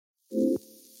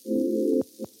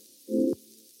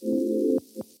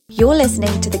You're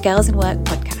listening to the Girls in Work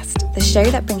podcast, the show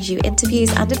that brings you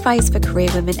interviews and advice for career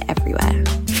women everywhere.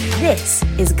 This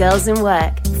is Girls in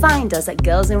Work. Find us at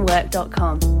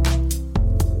girlsinwork.com.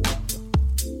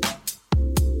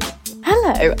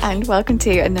 Hello and welcome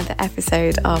to another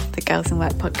episode of the Girls in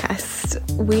Work podcast.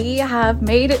 We have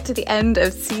made it to the end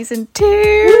of season 2.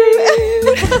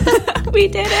 We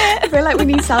did it. I feel like we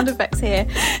need sound effects here.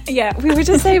 Yeah. We were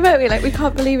just saying, weren't we? Like, we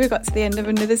can't believe we got to the end of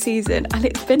another season, and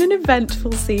it's been an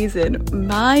eventful season.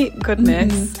 My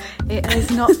goodness. It has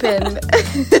not been.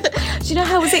 Do you know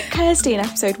how was it Kirsty in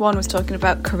episode 1 was talking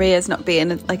about careers not being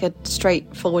like a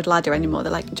straightforward ladder anymore?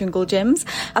 They're like jungle gyms.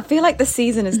 I feel like the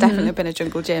season has definitely been a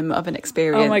jungle gym of an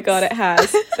experience. Oh my God, it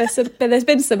has. There's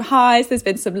been some highs, there's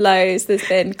been some lows, there's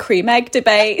been cream egg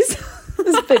debates.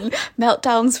 There's been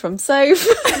meltdowns from Soph.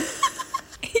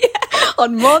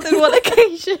 On more than one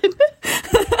occasion.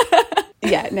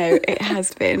 Yeah, no, it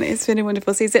has been. It's been a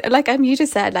wonderful season. Like you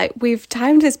just said, like we've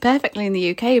timed this perfectly in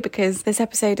the UK because this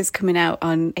episode is coming out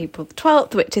on April the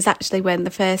 12th, which is actually when the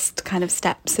first kind of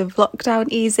steps of lockdown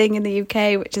easing in the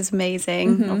UK, which is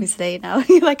amazing. Obviously now,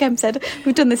 like Em said,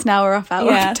 we've done this now, we're off out.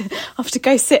 Yeah. Off to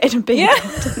go sit in a beer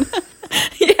garden.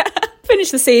 Yeah.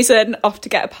 Finish the season, off to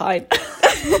get a pint.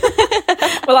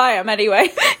 Well, I am anyway.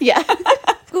 Yeah.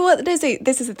 Well, this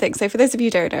is the thing. So for those of you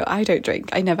who don't know, I don't drink.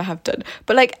 I never have done.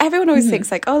 But like everyone always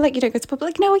thinks like, oh, like you don't go to pub.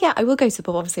 Like, no, yeah, I will go to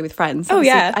pub, obviously with friends. Oh,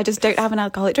 Obviously, yeah. I just don't have an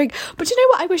alcoholic drink. But you know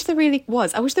what I wish there really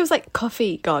was? I wish there was like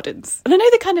coffee gardens. And I know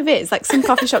there kind of is. Like some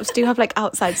coffee shops do have like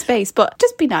outside space, but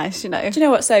just be nice, you know. Do you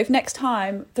know what, Soph? Next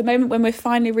time, the moment when we're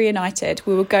finally reunited,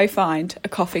 we will go find a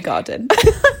coffee garden.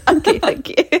 Okay, thank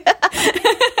you.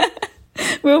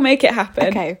 We'll make it happen.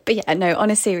 Okay, but yeah, no,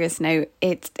 on a serious note,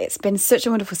 it's been such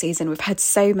a wonderful season. We've had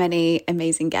so many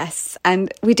amazing guests,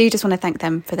 and we do just want to thank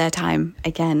them for their time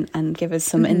again and give us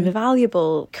some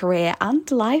invaluable career and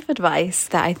life advice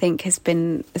that I think has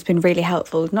been really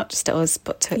helpful, not just to us,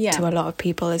 but to a lot of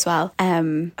people as well.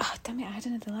 Oh, damn it, I had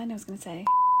another line I was going to say.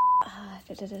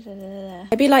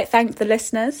 Maybe like thank the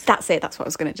listeners. That's it, that's what I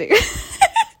was going to do.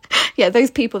 Yeah,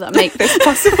 those people that make this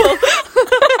possible.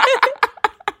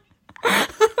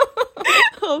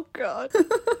 Oh God.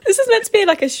 This is meant to be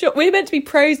like a short. We're meant to be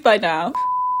pros by now.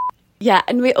 Yeah,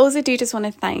 and we also do just want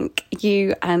to thank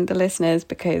you and the listeners,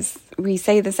 because we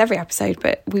say this every episode,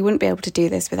 but we wouldn't be able to do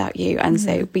this without you. And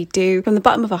so we do, from the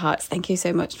bottom of our hearts, thank you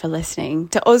so much for listening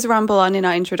to us ramble on in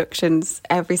our introductions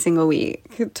every single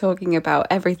week, talking about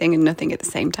everything and nothing at the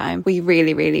same time. We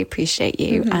really, really appreciate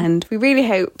you. And we really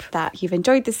hope that you've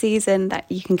enjoyed the season, that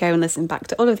you can go and listen back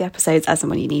to all of the episodes as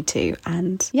and when you need to.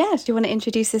 And yeah, do you want to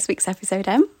introduce this week's episode,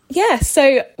 Em? Yeah,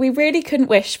 so we really couldn't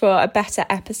wish for a better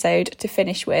episode to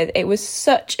finish with. It was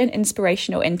such an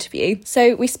inspirational interview.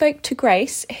 So we spoke to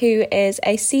Grace, who is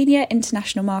a senior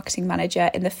international marketing manager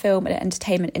in the film and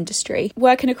entertainment industry,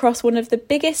 working across one of the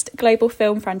biggest global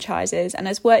film franchises, and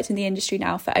has worked in the industry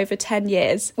now for over 10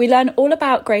 years. We learn all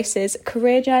about Grace's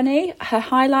career journey, her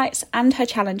highlights and her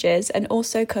challenges, and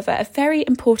also cover a very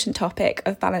important topic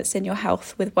of balancing your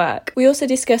health with work. We also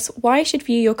discuss why you should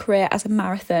view your career as a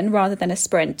marathon rather than a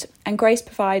sprint, and Grace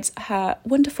provides her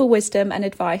wonderful wisdom and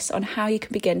advice on how you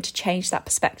can begin to change that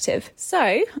perspective.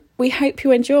 So we hope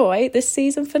you enjoy this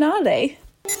season finale.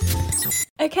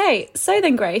 Okay, so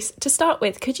then Grace, to start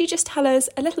with, could you just tell us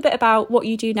a little bit about what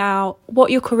you do now, what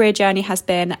your career journey has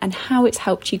been, and how it's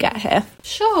helped you get here?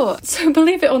 Sure. So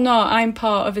believe it or not, I'm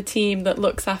part of a team that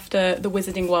looks after the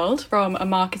Wizarding World from a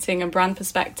marketing and brand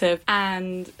perspective,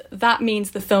 and that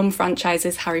means the film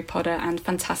franchises Harry Potter and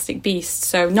Fantastic Beasts.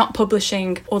 So not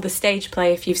publishing or the stage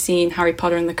play if you've seen Harry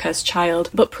Potter and the Cursed Child,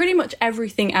 but pretty much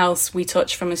everything else we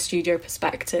touch from a studio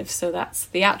perspective. So that's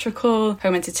theatrical,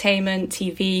 home entertainment,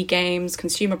 TV, games,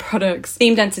 consumer products,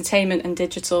 themed entertainment and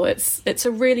digital. It's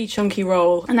a really chunky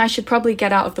role, and I should probably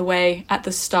get out of the way at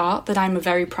the start that I'm a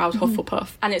very proud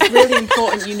Hufflepuff, and it's really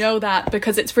important you know that,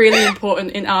 because it's really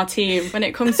important in our team when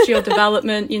it comes to your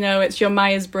development. You know, it's your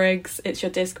Myers-Briggs, it's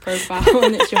your disc profile,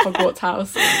 and it's your Hogwarts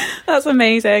house. That's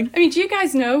amazing. I mean, do you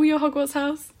guys know your Hogwarts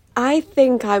house? I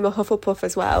think I'm a Hufflepuff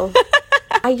as well.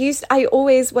 I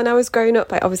always, when I was growing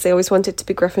up, I obviously always wanted to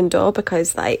be Gryffindor,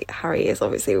 because like Harry is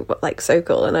obviously like so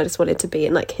cool, and I just wanted to be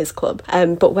in like his club.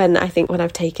 But when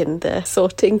I've taken the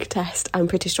sorting test, I'm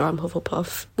pretty sure I'm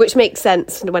Hufflepuff, which makes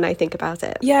sense when I think about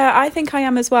it. Yeah, I think I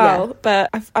am as well,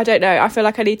 but I don't know. I feel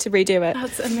like I need to redo it.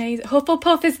 That's amazing.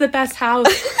 Hufflepuff is the best house,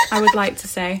 I would like to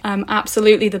say.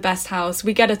 Absolutely the best house.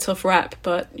 We get a tough rep,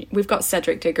 but we've got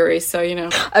Cedric Diggory, so you know.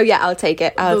 Oh yeah, I'll take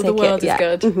it. The world is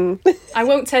good. I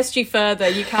won't test you further.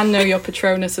 you can know your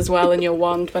Patronus as well and your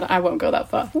wand, but I won't go that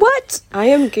far. What? I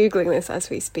am Googling this as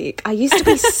we speak. I used to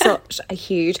be such a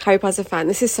huge Harry Potter fan.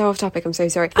 This is so off topic, I'm so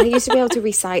sorry. I used to be able to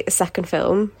recite the second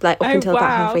film, like up until about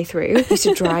halfway through. I used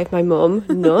to drive my mum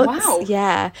nuts. Wow.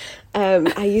 Yeah.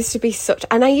 I used to be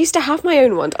and I used to have my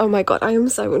own wand. Oh my god, I am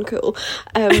so uncool.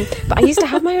 But I used to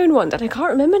have my own wand and I can't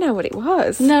remember now what it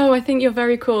was. No, I think you're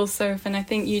very cool, Soph, and I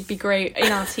think you'd be great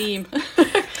in our team.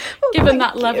 Given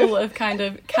that level of kind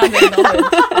of canon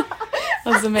knowledge.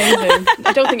 That's amazing.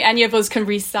 I don't think any of us can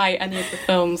recite any of the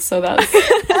films, so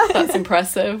that's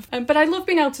impressive. But I love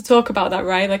being able to talk about that,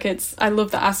 right? Like I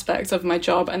love the aspect of my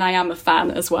job, and I am a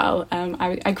fan as well.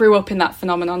 I grew up in that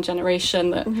phenomenon generation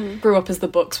that grew up as the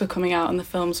books were coming out and the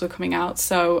films were coming out.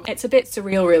 So it's a bit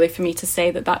surreal, really, for me to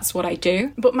say that that's what I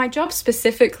do. But my job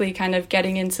specifically, kind of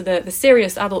getting into the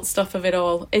serious adult stuff of it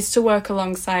all, is to work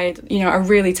alongside, a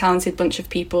really talented bunch of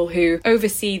people who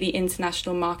oversee the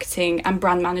international marketing and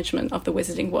brand management of the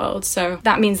Wizarding World. So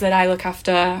that means that I look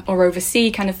after or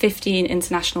oversee kind of 15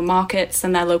 international markets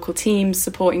and their local teams,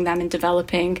 supporting them in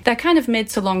developing their kind of mid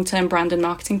to long-term brand and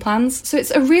marketing plans. So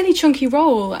it's a really chunky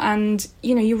role, and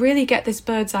you really get this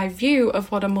bird's eye view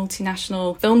of what a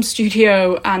multinational film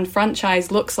studio and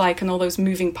franchise looks like and all those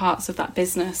moving parts of that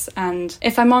business. And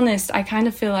if I'm honest, I kind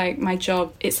of feel like my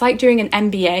job, it's like doing an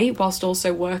MBA whilst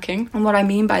also working. And what I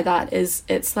mean by that is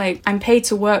it's like I'm paid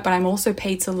to work, but I'm also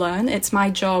paid to learn. It's my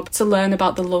job to learn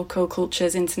about the local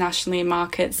cultures internationally in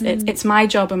markets. It's my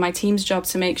job and my team's job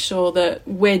to make sure that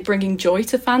we're bringing joy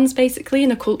to fans, basically,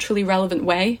 in a culturally relevant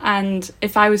way. And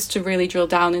if I was to really drill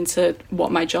down into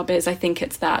what my job is, I think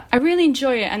it's that. I really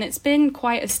enjoy it, and it's been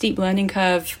quite a steep learning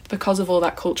curve because of all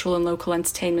that cultural and local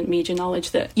entertainment media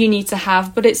knowledge that you need to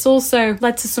have. But it's also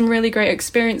led to some really great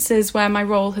experiences where my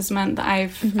role has meant that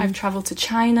I've travelled to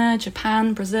China,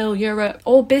 Japan, Brazil, Europe,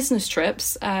 all business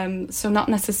trips. So not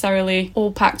necessarily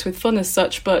all packed with fun as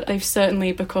such, but they've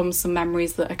certainly become some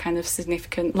memories that are kind of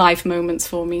significant life moments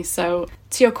for me. So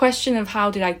to your question of how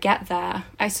did I get there,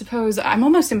 I suppose I'm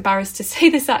almost embarrassed to say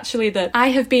this actually, that I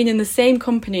have been in the same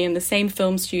company in the same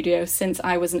film studio since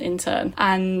I was an intern.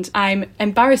 And I'm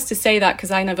embarrassed to say that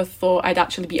because I never thought I'd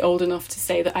actually be old enough to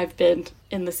say that I've been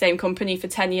in the same company for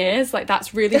 10 years. Like,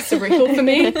 that's really surreal for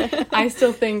me. I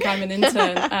still think I'm an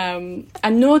intern.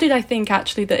 And nor did I think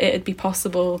actually that it'd be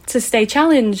possible to stay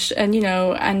challenged and,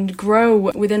 and grow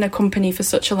within a company for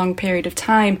such a long period of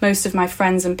time. Most of my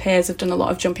friends and peers have done a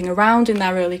lot of jumping around in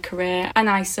their early career, and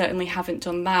I certainly haven't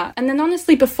done that. And then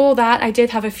honestly, before that, I did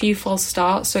have a few false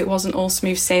starts, so it wasn't all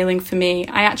smooth sailing for me.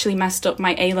 I actually messed up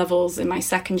my A-levels in my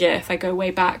second year, if I go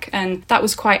way back, and that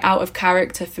was quite out of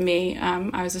character for me.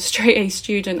 I was a straight A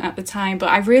student at the time, but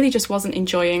I really just wasn't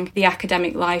enjoying the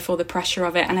academic life or the pressure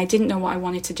of it, and I didn't know what I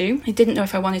wanted to do. I didn't know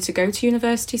if I wanted to go to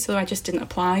university, so I just didn't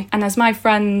apply. And as my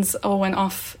friends all went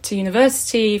off to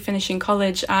university, finishing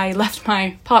college, I left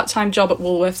my part-time job at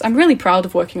Woolworths. I'm really proud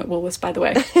of working at Woolworths, by the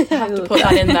way. I have to put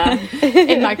that in there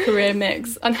in my career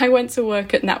mix. And I went to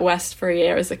work at NatWest for a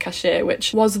year as a cashier,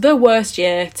 which was the worst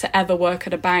year to ever work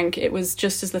at a bank. It was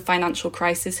just as the financial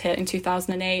crisis hit in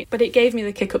 2008, but it gave me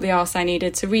the kick up the arse I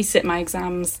needed to resit my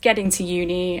exams, get into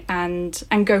uni and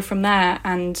go from there.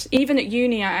 And even at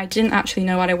uni, I didn't actually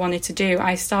know what I wanted to do.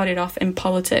 I started off in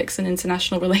politics and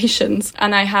international relations,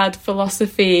 and I had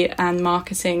philosophy and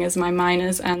marketing as my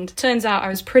minors, and turns out I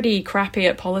was pretty crappy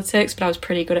at politics, but I was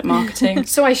pretty good at marketing.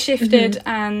 So I shifted,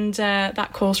 and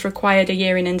that course required a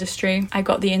year in industry. I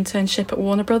got the internship at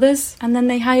Warner Brothers, and then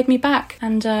they hired me back,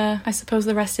 and I suppose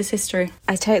the rest is history.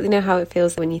 I totally know how it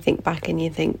feels when you think back and you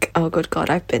think, oh good God,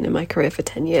 I've been in my career for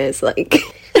 10 years. Like,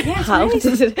 Yeah,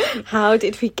 how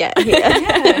did we get here?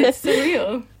 Yeah, it's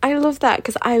surreal. I love that,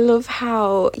 because I love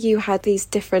how you had these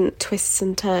different twists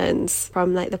and turns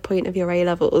from like the point of your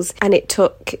A-levels, and it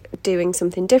took doing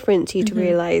something different to you to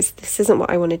realise this isn't what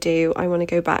I want to do, I want to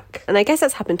go back. And I guess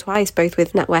that's happened twice, both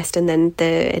with NatWest and then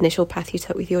the initial path you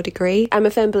took with your degree. I'm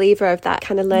a firm believer of that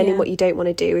kind of learning what you don't want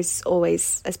to do is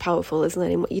always as powerful as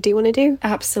learning what you do want to do.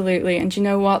 Absolutely. And you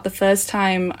know what? The first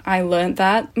time I learned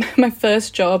that, my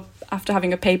first job after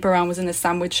having a paper round was in a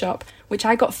sandwich shop, which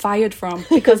I got fired from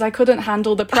because I couldn't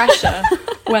handle the pressure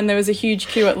when there was a huge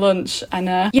queue at lunch.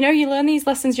 And, you learn these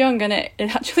lessons young, and it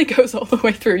actually goes all the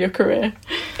way through your career.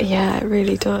 Yeah, it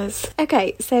really does.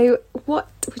 Okay, so what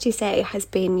would you say has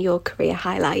been your career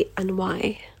highlight and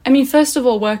why? I mean, first of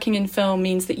all, working in film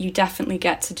means that you definitely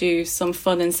get to do some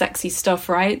fun and sexy stuff,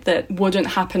 right? That wouldn't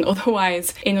happen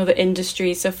otherwise in other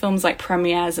industries. So films like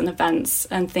premieres and events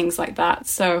and things like that.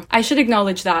 So I should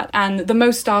acknowledge that. And the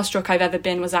most starstruck I've ever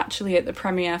been was actually at the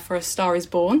premiere for A Star Is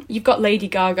Born. You've got Lady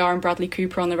Gaga and Bradley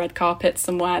Cooper on the red carpet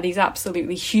somewhere, these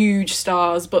absolutely huge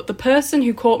stars. But the person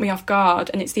who caught me off guard,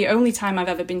 and it's the only time I've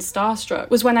ever been starstruck,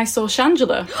 was when I saw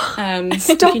Shangela.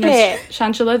 Stop it.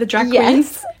 Shangela, the drag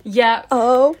Yes. queen. Yeah.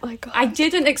 Oh my God. I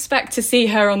didn't expect to see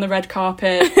her on the red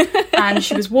carpet, and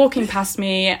she was walking past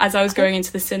me as I was going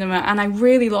into the cinema, and I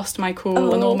really lost my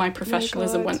cool, and all my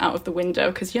professionalism went out of the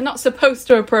window, because you're not supposed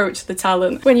to approach the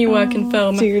talent when you work in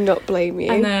film. Do not blame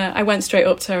you. And I went straight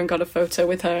up to her and got a photo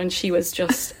with her, and she was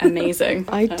just amazing.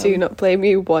 I do not blame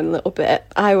you one little bit.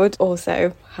 I would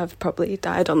also have probably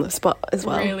died on the spot as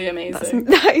well. Really amazing.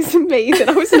 That is amazing.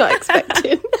 I was not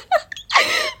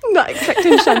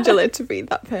expecting Shangela to be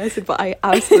that person, but I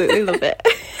absolutely love it.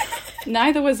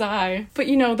 Neither was I. But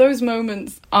you know, those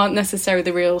moments aren't necessarily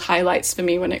the real highlights for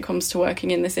me when it comes to working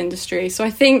in this industry. So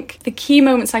I think the key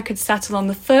moments I could settle on,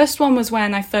 the first one was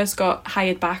when I first got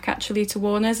hired back actually to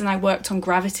Warner's, and I worked on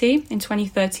Gravity in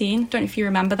 2013. Don't know if you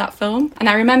remember that film. And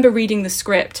I remember reading the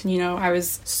script, and you know, I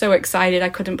was so excited I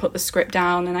couldn't put the script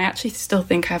down, and I actually still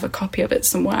think I have a copy of it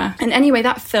somewhere. And anyway,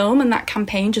 that film and that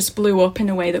campaign just blew up in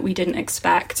a way that we didn't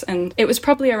expect. And it was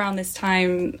probably around this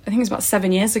time, I think it was about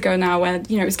 7 years ago now, where,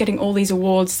 you know, it was getting all these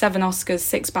awards, 7 Oscars,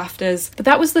 6 BAFTAs. But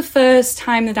that was the first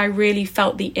time that I really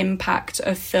felt the impact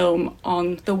of film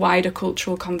on the wider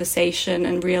cultural conversation,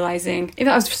 and realising,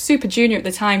 I was super junior at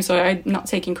the time, so I'm not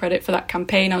taking credit for that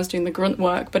campaign, I was doing the grunt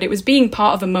work, but it was being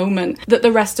part of a moment that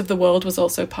the rest of the world was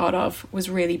also part of, was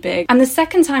really big. And the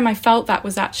second time I felt that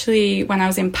was actually when I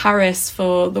was in Paris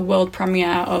for the world premiere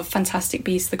of Fantastic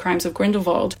Beasts: The Crimes of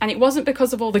Grindelwald. And it wasn't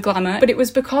because of all the glamour, but it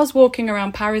was because walking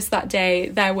around Paris that day,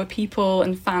 there were people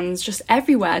and fans just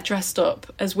everywhere dressed up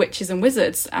as witches and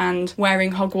wizards and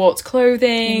wearing Hogwarts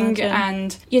clothing.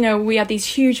 And, you know, we had these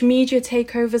huge media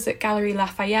takeovers at Galeries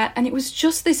Lafayette, and it was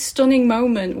just this stunning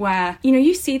moment where, you know,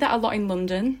 you see that a lot in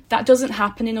London. That doesn't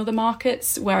happen in other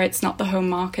markets where it's not the home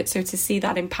market. So to see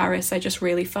that in Paris, I just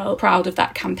really felt proud of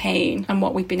that campaign and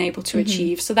what we've been able to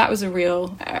achieve. So that was a real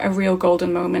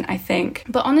golden moment, I think.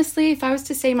 But honestly, if I was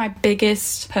to say my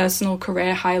biggest personal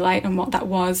career highlight and what that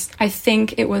was, I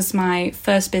think it was my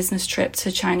first business trip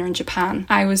to China and Japan.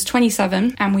 I was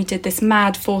 27, and we did this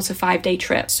mad 4 to 5 day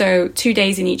trip. So 2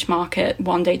 days in each market,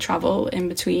 1 day travel in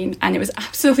between, and it was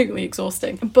absolutely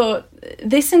exhausting. But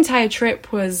this entire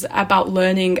trip was about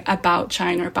learning about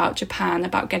China, about Japan,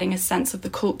 about getting a sense of the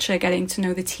culture, getting to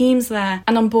know the teams there,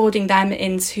 and onboarding them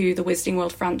into the Wizarding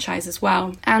World franchise as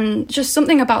well. And just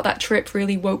something about that trip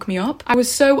really woke me up. I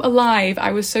was so alive,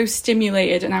 I was so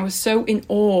stimulated, and I was so in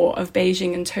awe of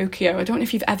Beijing and Tokyo. I don't know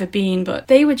if you've ever been, but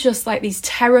they were just like these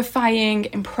terrifying,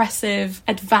 impressive,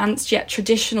 advanced yet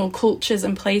traditional cultures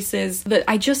and places that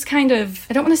I just kind of,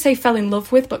 I don't want to say fell in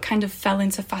love with, but kind of fell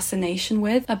into fascination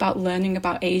with, about learning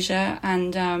about Asia.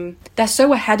 And they're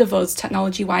so ahead of us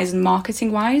technology-wise and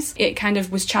marketing-wise. It kind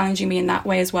of was challenging me in that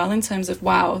way as well, in terms of,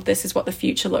 wow, this is what the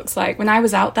future looks like. When I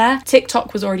was out there,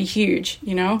 TikTok was already huge,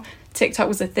 you know? TikTok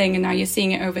was a thing, and now you're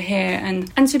seeing it over here.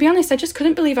 And to be honest, I just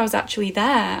couldn't believe I was actually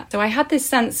there. So I had this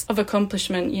sense of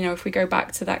accomplishment, you know, if we go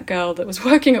back to that girl that was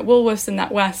working at Woolworths in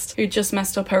that West, who just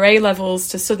messed up her A-levels,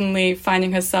 to suddenly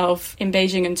finding herself in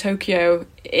Beijing and Tokyo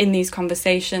in these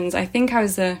conversations. I think I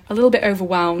was a little bit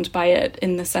overwhelmed by it,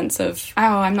 in the sense of, oh,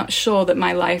 I'm not sure that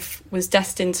my life was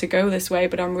destined to go this way,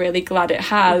 but I'm really glad it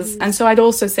has. And so I'd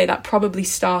also say that probably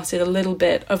started a little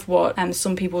bit of what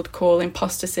some people would call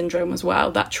imposter syndrome as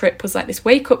well. That trip was like this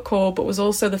wake-up call, but was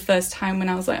also the first time when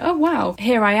I was like, oh wow,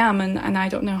 here I am, and I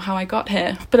don't know how I got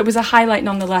here. But it was a highlight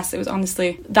nonetheless. It was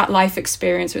honestly that life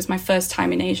experience. It was my first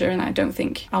time in Asia, and I don't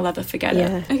think I'll ever forget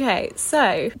it. Okay,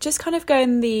 so just kind of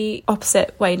going the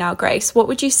opposite way now, Grace, what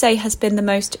would you say has been the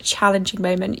most challenging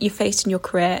moment you faced in your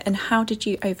career, and how did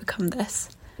you overcome this?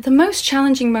 The most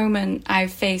challenging moment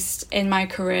I've faced in my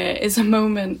career is a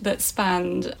moment that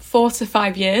spanned 4 to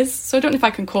 5 years. So I don't know if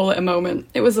I can call it a moment.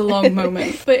 It was a long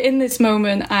moment. But in this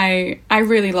moment, I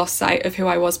really lost sight of who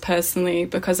I was personally,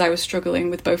 because I was struggling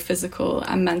with both physical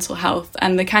and mental health,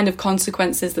 and the kind of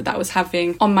consequences that was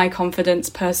having on my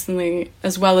confidence personally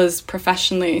as well as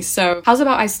professionally. So how's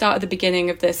about I start at the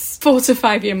beginning of this 4 to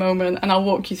 5 year moment, and I'll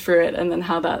walk you through it, and then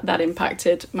how that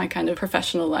impacted my kind of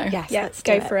professional life. Yes, let's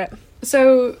go for it.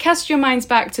 So cast your minds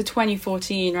back to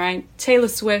 2014, right? Taylor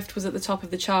Swift was at the top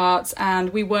of the charts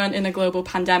and we weren't in a global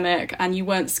pandemic and you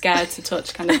weren't scared to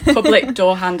touch kind of public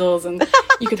door handles and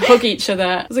you could hug each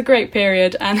other. It was a great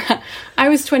period. And I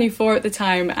was 24 at the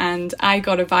time and I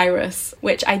got a virus,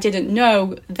 which I didn't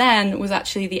know then was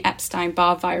actually the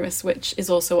Epstein-Barr virus, which is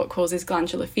also what causes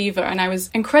glandular fever. And I was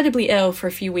incredibly ill for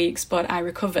a few weeks, but I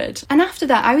recovered. And after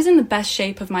that, I was in the best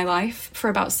shape of my life for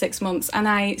about 6 months. And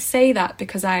I say that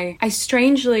because I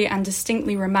strangely and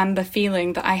distinctly remember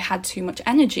feeling that I had too much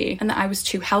energy and that I was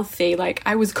too healthy. Like,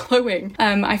 I was glowing.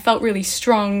 I felt really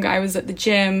strong. I was at the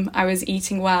gym. I was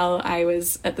eating well. I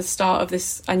was at the start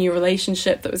of a new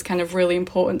relationship that was kind of really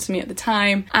important to me at the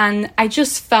time. And I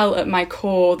just felt at my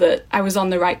core that I was on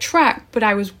the right track, but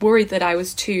I was worried that I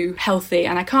was too healthy.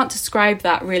 And I can't describe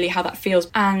that really, how that feels.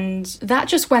 And that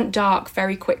just went dark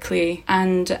very quickly.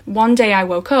 And one day I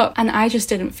woke up and I just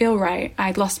didn't feel right.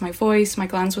 I'd lost my voice. My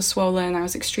glands were swollen. I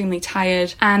was extremely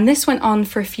tired. And this went on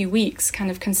for a few weeks,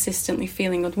 kind of consistently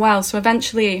feeling unwell. So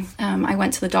eventually I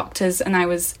went to the doctors and I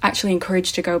was actually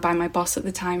encouraged to go by my boss at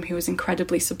the time, who was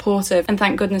incredibly supportive. And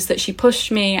thank goodness that she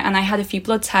pushed me. And I had a few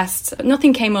blood tests.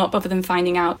 Nothing came up other than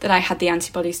finding out that I had the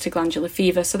antibodies to glandular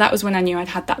fever. So that was when I knew I'd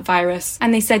had that virus.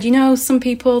 And they said, some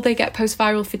people, they get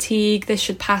post-viral fatigue. This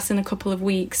should pass in a couple of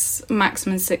weeks,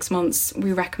 maximum 6 months.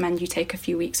 We recommend you take a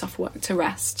few weeks off work to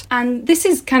rest. And this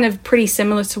is kind of pretty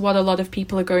similar to what a lot of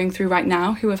people are going through right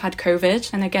now who have had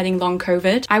COVID and are getting long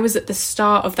COVID. I was at the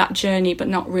start of that journey, but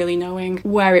not really knowing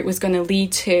where it was going to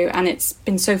lead to. And it's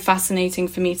been so fascinating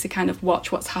for me to kind of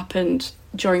watch what's happened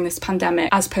during this pandemic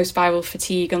as post-viral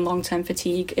fatigue and long-term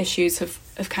fatigue issues have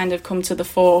kind of come to the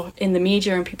fore in the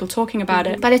media and people talking about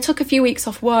it. But I took a few weeks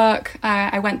off work.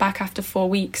 I went back after 4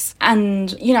 weeks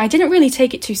and, I didn't really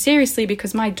take it too seriously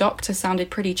because my doctor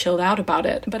sounded pretty chilled out about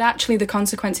it. But actually the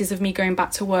consequences of me going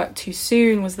back to work too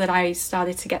soon was that I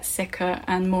started to get sicker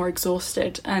and more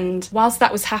exhausted. And whilst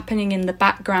that was happening in the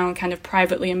background, kind of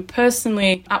privately and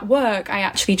personally at work, I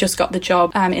actually just got the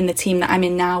job in the team that I'm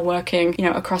in now, working,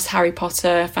 across Harry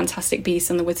Potter, Fantastic Beasts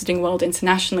and the Wizarding World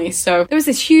internationally. So there was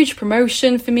this huge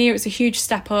promotion for me. It was a huge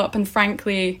step up and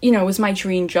frankly, it was my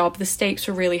dream job. The stakes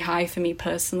were really high for me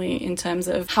personally in terms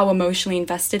of how emotionally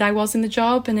invested I was in the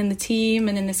job and in the team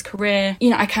and in this career.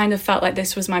 I kind of felt like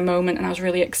this was my moment and I was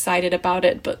really excited about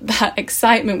it, but that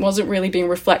excitement wasn't really being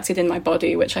reflected in my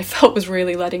body, which I felt was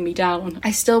really letting me down.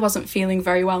 I still wasn't feeling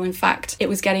very well. In fact, it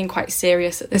was getting quite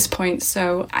serious at this point.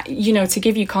 So, to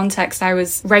give you context, I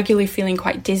was regularly feeling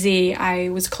quite dizzy. I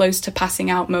was close to passing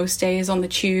out most days on the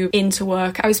tube into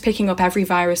work. I was picking up every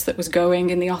virus that was going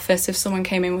in the office if someone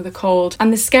came in with a cold.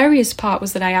 And the scariest part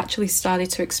was that I actually started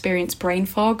to experience brain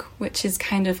fog, which is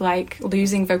kind of like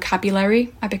losing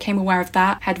vocabulary. I became aware of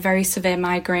that. Had very severe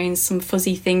migraines, some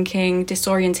fuzzy thinking,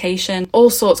 disorientation, all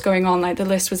sorts going on. Like the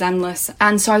list was endless.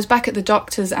 And so I was back at the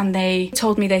doctors and they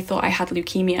told me they thought I had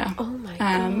leukemia. Oh my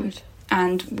God.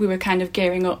 And we were kind of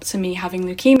gearing up to me having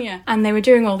leukemia. And they were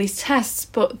doing all these tests,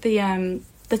 but the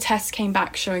tests came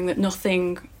back showing that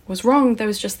nothing was wrong. There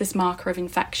was just this marker of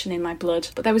infection in my blood,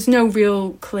 but there was no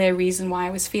real clear reason why I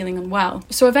was feeling unwell.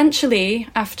 So eventually,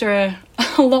 after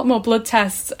a lot more blood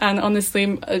tests, and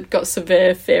honestly, I got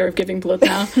severe fear of giving blood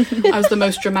now. I was the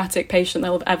most dramatic patient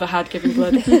they'll have ever had giving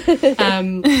blood.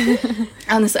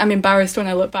 Honestly, I'm embarrassed when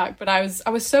I look back, but I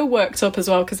was so worked up as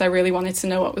well because I really wanted to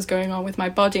know what was going on with my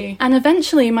body. And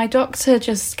eventually, my doctor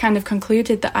just kind of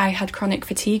concluded that I had chronic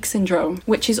fatigue syndrome,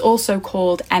 which is also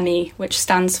called ME, which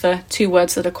stands for two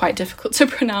words that are quite difficult to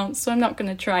pronounce, so I'm not going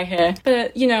to try here.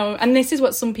 But, and this is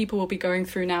what some people will be going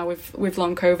through now with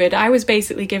long COVID. I was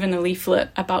basically given a leaflet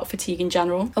about fatigue in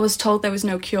general. I was told there was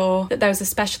no cure, that there was a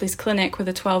specialist clinic with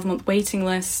a 12-month waiting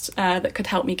list that could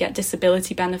help me get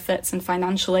disability benefits and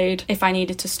financial aid if I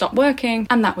needed to stop working,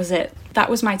 and that was it. That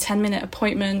was my 10-minute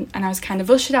appointment, and I was kind of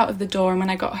ushered out of the door, and when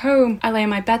I got home, I lay in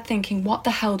my bed thinking, what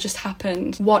the hell just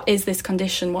happened? What is this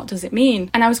condition? What does it mean?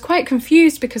 And I was quite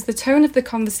confused because the tone of the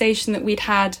conversation that we'd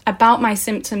had about my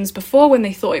symptoms before when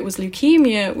they thought it was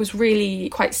leukemia was really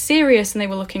quite serious, and they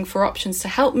were looking for options to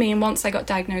help me. And once I got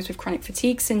diagnosed with chronic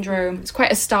fatigue syndrome, it's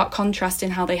quite a stark contrast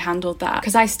in how they handled that,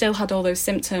 because I still had all those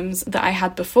symptoms that I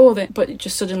had before that, but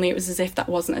just suddenly it was as if that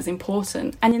wasn't as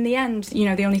important. And in the end,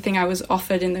 the only thing I was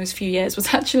offered in those few years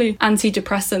was actually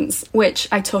antidepressants, which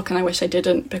I took, and I wish I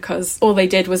didn't, because all they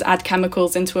did was add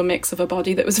chemicals into a mix of a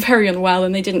body that was very unwell,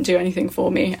 and they didn't do anything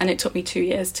for me, and it took me 2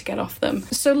 years to get off them.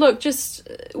 So look, just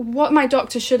what my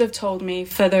doctor should have told me,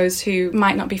 for those who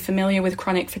might not be familiar with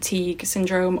chronic fatigue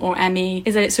syndrome or ME,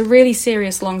 is that it's a really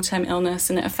serious long-term illness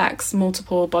and it affects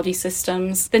multiple body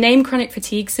systems. The name chronic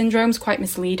fatigue syndrome is quite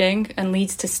misleading and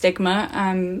leads to stigma.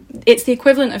 It's the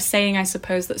equivalent of saying, I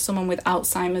suppose, that someone with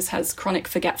Alzheimer's has chronic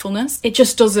forgetfulness. It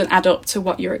just doesn't add up to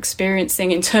what you're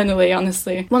experiencing internally,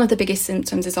 honestly. One of the biggest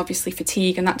symptoms is obviously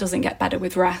fatigue, and that doesn't get better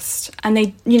with rest. And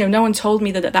they, no one told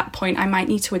me that at that point I might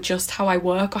need to adjust how I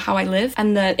work or how I live,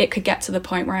 and that it could get to the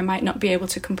point where I might not be able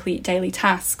to complete daily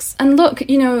tasks. And look,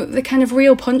 the kind of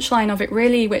real punchline of it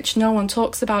really, which no one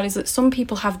talks about, is that some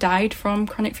people have died from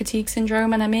chronic fatigue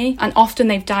syndrome and ME, and often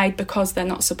they've died because they're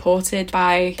not supported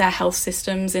by their health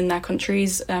systems in their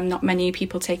countries. Not many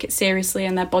people take it seriously,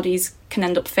 and their bodies can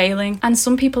end up failing, and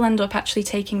some people end up actually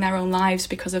taking their own lives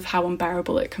because of how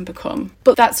unbearable it can become.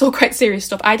 But that's all quite serious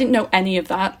stuff. I didn't know any of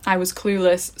that. I was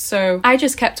clueless, so I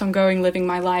just kept on going, living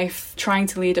my life, trying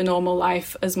to lead a normal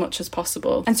life as much as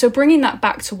possible. And so bringing that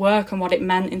back to work and what it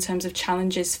meant in terms of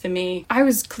challenges for me, I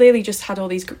was clearly just had all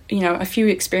these, a few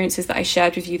experiences that I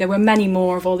shared with you. There were many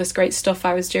more of all this great stuff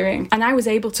I was doing, and I was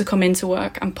able to come into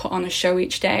work and put on a show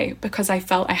each day because I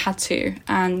felt I had to.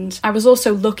 And I was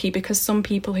also lucky because some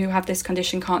people who have this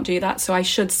condition can't do that, so I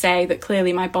should say that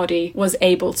clearly my body was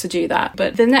able to do that.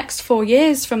 But the next 4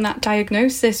 years from that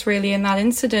diagnosis, really, in that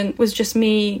incident, was just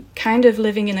me kind of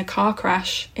living in a car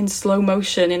crash in slow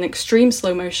motion, in extreme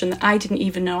slow motion, that I didn't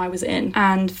even know I was in.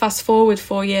 And fast forward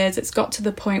 4 years, it's got to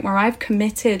the point where I've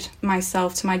committed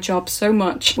myself to my job so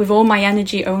much, with all my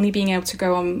energy only being able to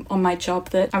go on my job,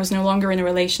 that I was no longer in a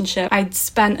relationship. I'd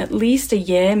spent at least a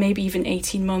year, maybe even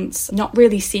 18 months, not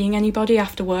really seeing anybody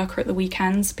after work or at the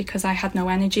weekends because I had no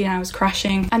energy and I was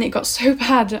crashing. And it got so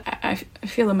bad, I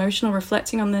feel emotional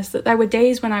reflecting on this, that there were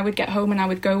days when I would get home and I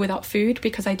would go without food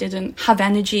because I didn't have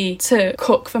energy to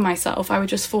cook for myself. I would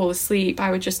just fall asleep. I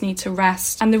would just need to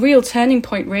rest. And the real turning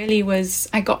point really was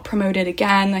I got promoted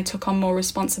again. I took on more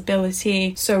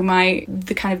responsibility. So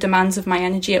the kind of demands of my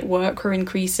energy at work were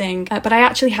increasing. But I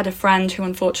actually had a friend who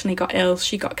unfortunately got ill.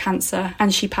 She got cancer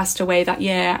and she passed away that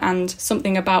year. And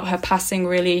something about her passing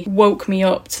really woke me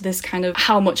up to this kind of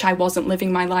how much I wasn't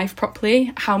living my life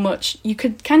properly, how much you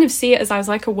could kind of see it as I was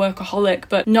like a workaholic,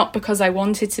 but not because I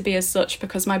wanted to be as such,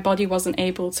 because my body wasn't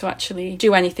able to actually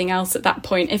do anything else at that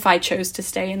point if I chose to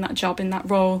stay in that job, in that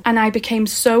role. And I became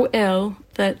so ill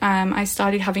that I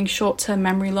started having short-term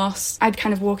memory loss. I'd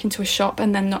kind of walk into a shop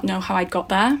and then not know how I'd got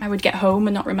there. I would get home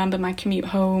and not remember my commute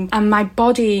home. And my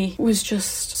body was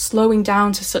just slowing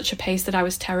down to such a pace that I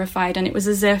was terrified. And it was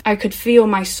as if I could feel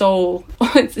my soul.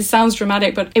 It sounds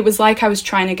dramatic, but it was like I was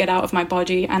trying to get out of my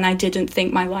body and I didn't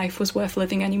think my life was worth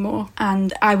living anymore.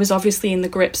 And I was obviously in the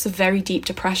grips of very deep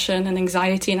depression and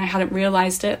anxiety, and I hadn't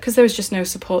realised it because there was just no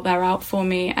support there out for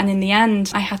me. And in the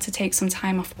end, I had to take some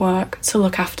time off work to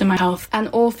look after my health. And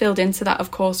all filled into that,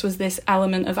 of course, was this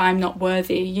element of I'm not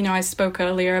worthy. I spoke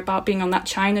earlier about being on that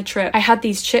China trip. I had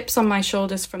these chips on my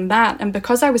shoulders from that. And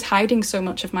because I was hiding so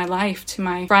much of my life to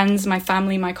my friends, my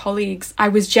family, my colleagues, I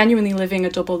was genuinely living a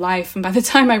double life. And by the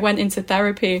time I went into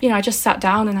therapy, I just sat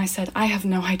down and I said, I have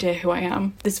no idea who I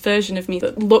am. This version of me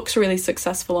that looks really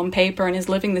successful on paper and is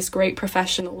living this great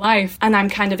professional life. And I'm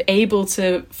kind of able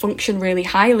to function really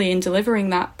highly in delivering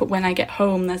that. But when I get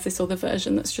home, there's this other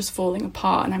version that's just falling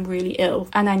apart and I'm really ill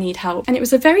and I need help. And it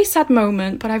was a very sad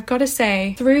moment, but I've got to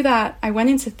say, through that, I went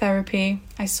into therapy.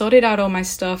 I sorted out all my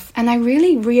stuff and I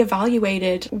really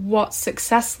reevaluated what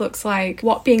success looks like,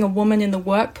 what being a woman in the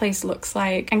workplace looks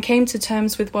like, and came to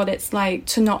terms with what it's like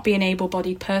to not be an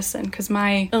able-bodied person, because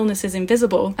my illness is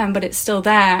invisible, but it's still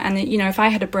there. And if I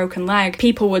had a broken leg,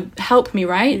 people would help me,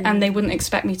 right? And they wouldn't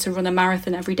expect me to run a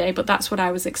marathon every day, but that's what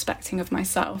I was expecting of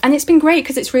myself. And it's been great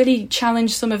because it's really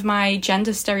challenged some of my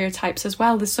gender stereotypes as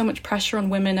well. There's so much pressure on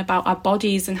women about our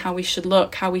bodies and how we should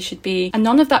look, how we should be, and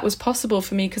none of that was possible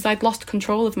for me because I'd lost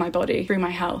control of my body through my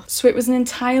health. So it was an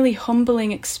entirely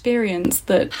humbling experience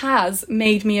that has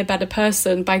made me a better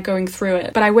person by going through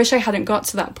it. But I wish I hadn't got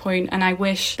to that point, and I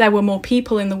wish there were more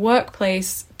people in the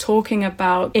workplace talking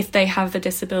about if they have a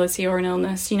disability or an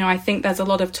illness. I think there's a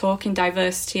lot of talk in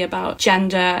diversity about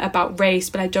gender, about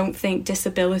race, but I don't think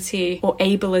disability or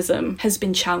ableism has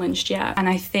been challenged yet. And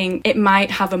I think it might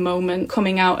have a moment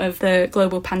coming out of the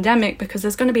global pandemic, because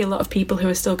there's going to be a lot of people who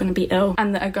are still going to be ill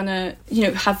and that are going to,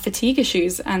 have fatigue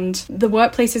issues, and the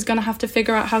workplace is going to have to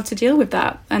figure out how to deal with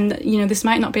that. And, this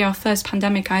might not be our first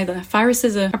pandemic either.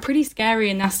 Viruses are pretty scary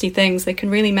and nasty things. They can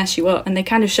really mess you up, and they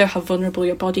kind of show how vulnerable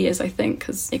your body is, I think,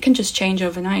 because it can just change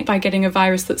overnight by getting a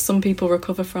virus that some people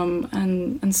recover from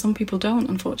and some people don't,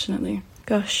 unfortunately.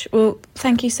 Gosh, well,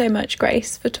 thank you so much,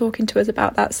 Grace, for talking to us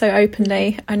about that so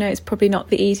openly. I know it's probably not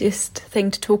the easiest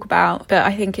thing to talk about, but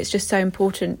I think it's just so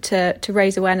important to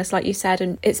raise awareness, like you said,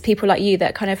 and it's people like you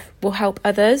that kind of will help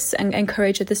others and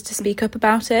encourage others to speak up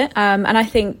about it. And I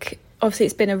think, obviously,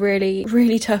 it's been a really,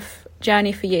 really tough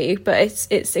journey for you, but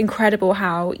it's incredible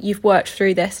how you've worked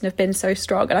through this and have been so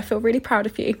strong, and I feel really proud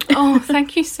of you. Oh,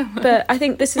 thank you so much. But I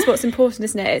think this is what's important,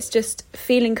 isn't it? It's just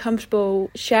feeling comfortable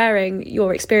sharing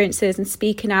your experiences and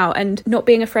speaking out and not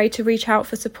being afraid to reach out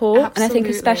for support. Absolutely. And I think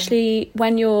especially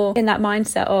when you're in that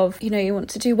mindset of, you want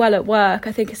to do well at work,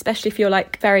 I think especially if you're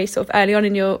like very sort of early on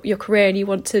in your career and you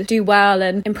want to do well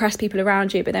and impress people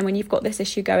around you, but then when you've got this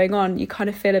issue going on, you kind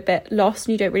of feel a bit lost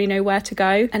and you don't really know where to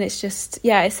go. And it's just,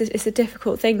 it's a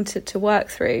difficult thing to work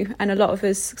through, and a lot of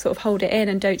us sort of hold it in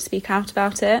and don't speak out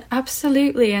about it.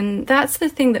 Absolutely. And that's the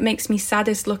thing that makes me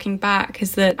saddest looking back,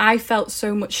 is that I felt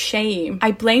so much shame.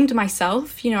 I blamed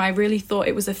myself. I really thought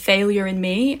it was a failure in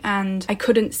me, and I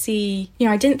couldn't see,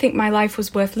 I didn't think my life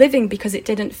was worth living because it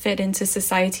didn't fit into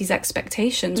society's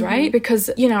expectations, right? Because,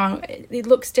 it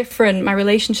looks different. My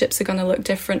relationships are going to look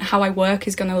different. How I work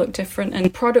is going to look different.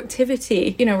 And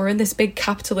productivity, we're in this big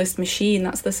capitalist machine.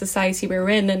 That's the society we're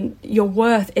in. And your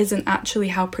worth isn't actually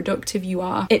how productive you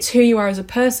are. It's who you are as a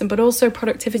person, but also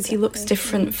productivity looks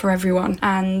different for everyone.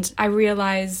 And I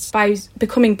realised by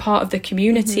becoming part of the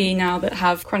community now that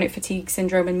have chronic fatigue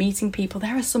syndrome and meeting people,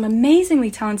 there are some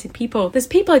amazingly talented people. There's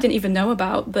people I didn't even know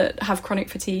about that have chronic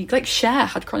fatigue, like Cher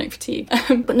had chronic fatigue,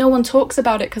 but no one talks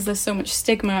about it because there's so much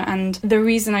stigma. And the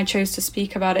reason I chose to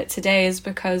speak about it today is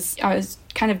because I was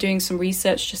kind of doing some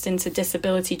research just into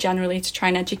disability generally to try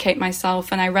and educate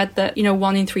myself, and I read that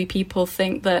 1 in 3 people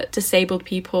think that disabled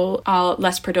people are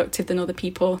less productive than other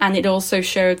people. And it also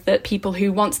showed that people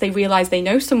who, once they realise they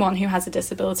know someone who has a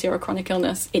disability or a chronic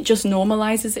illness, it just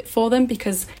normalises it for them,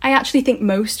 because I actually think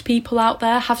most people out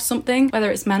there have something,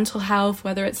 whether it's mental health,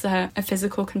 whether it's a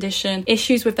physical condition,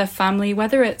 issues with their family,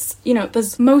 whether it's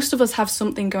there's most of us have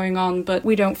something going on, but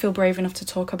we don't feel brave enough to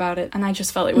talk about it. And I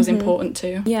just felt it was important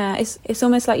to. Yeah, it's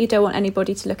almost like you don't want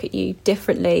anybody to look at you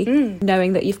differently,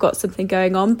 knowing that you've got something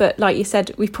going on. But like you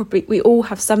said, we all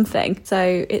have something,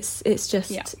 so it's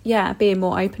just being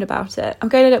more open about it. I'm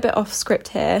going a little bit off script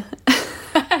here.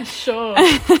 Sure.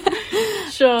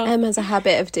 Emma's a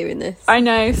habit of doing this. I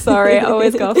know, sorry, I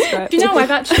always go off script.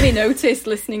 I've actually noticed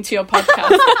listening to your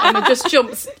podcast,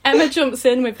 Emma jumps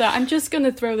in with that. I'm just going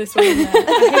to throw this one in there.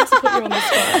 I hate to put you on the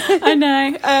spot. I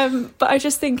know, but I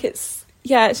just think it's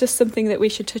just something that we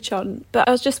should touch on. But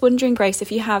I was just wondering, Grace,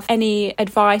 if you have any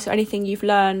advice or anything you've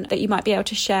learned that you might be able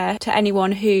to share to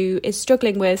anyone who is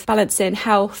struggling with balancing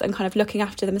health and kind of looking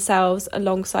after themselves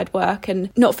alongside work and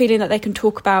not feeling that they can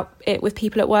talk about it with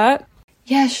people at work.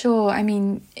 Yeah, sure. I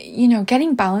mean,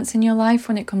 getting balance in your life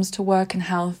when it comes to work and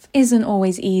health isn't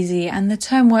always easy. And the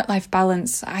term work-life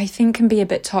balance, I think, can be a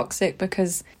bit toxic,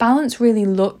 because balance really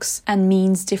looks and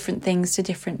means different things to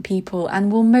different people,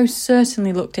 and will most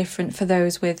certainly look different for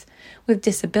those with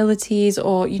disabilities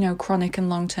or, chronic and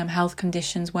long-term health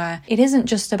conditions, where it isn't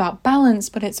just about balance,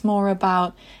 but it's more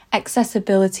about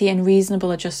accessibility and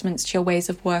reasonable adjustments to your ways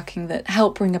of working that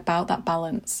help bring about that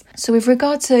balance. So with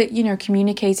regard to,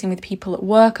 communicating with people at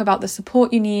work about the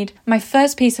support you need, my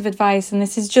first piece of advice, and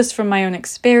this is just from my own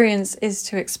experience, is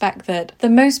to expect that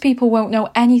most people won't know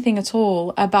anything at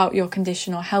all about your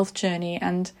condition or health journey,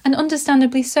 and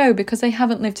understandably so, because they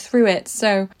haven't lived through it.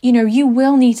 So, you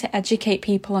will need to educate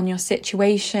people on your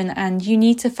situation, and you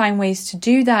need to find ways to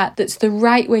do that's the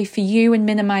right way for you and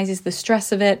minimises the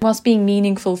stress of it, whilst being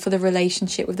meaningful for the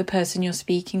relationship with the person you're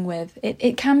speaking with.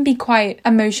 It can be quite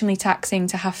emotionally taxing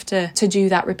to have to do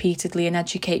that repeatedly and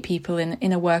educate people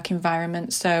in a work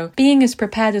environment. So being as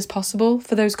prepared as possible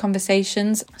for those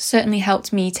conversations certainly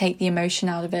helped me take the emotion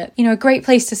out of it. A great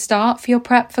place to start for your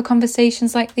prep for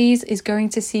conversations like these is going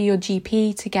to see your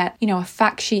GP to get, a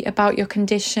fact sheet about your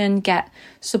condition, get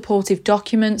supportive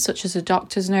documents such as a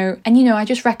doctor's note. And, I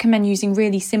just recommend using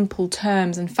really simple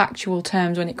terms and factual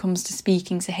terms when it comes to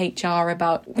speaking to HR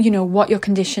about, what your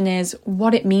condition is,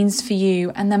 what it means for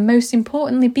you, and then most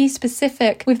importantly, be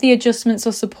specific with the adjustments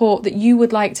or support that you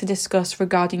would like to discuss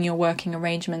regarding your working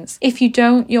arrangements. If you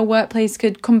don't, your workplace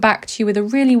could come back to you with a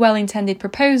really well-intended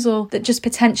proposal that just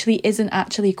potentially isn't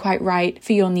actually quite right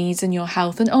for your needs and your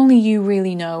health, and only you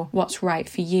really know what's right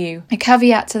for you. A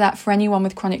caveat to that for anyone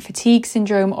with chronic fatigue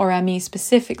syndrome, or ME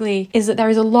specifically, is that there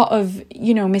is a lot of,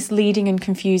 misleading and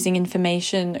confusing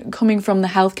information coming from the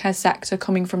healthcare sector,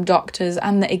 coming from doctors,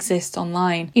 and that exists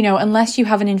online. Unless you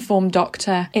have an informed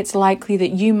doctor, it's likely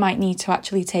that you might need to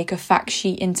actually take a fact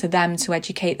sheet into them to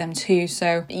educate them too.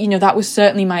 So, that was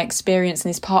certainly my experience,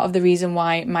 and is part of the reason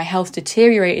why my health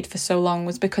deteriorated for so long,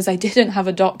 was because I didn't have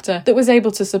a doctor that was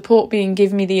able to support me and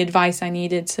give me the advice I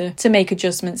needed to make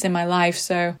adjustments in my life.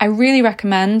 So I really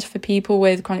recommend for people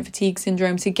with chronic fatigue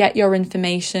syndrome to get your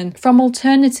information from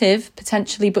alternative,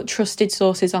 potentially, but trusted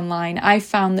sources online. I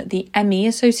found that the ME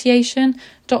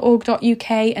Association.org.uk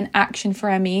and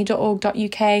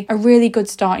actionforme.org.uk are really good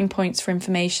starting points for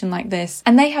information like this.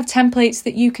 And they have templates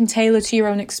that you can tailor to your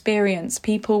own experience.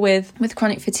 People with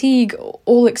chronic fatigue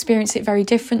all experience it very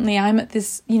differently. I'm at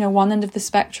this, one end of the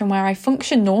spectrum where I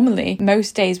function normally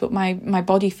most days, but my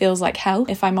body feels like hell,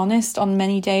 if I'm honest, on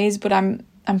many days, but I'm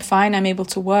fine, I'm able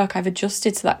to work. I've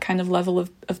adjusted to that kind of level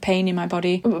of pain in my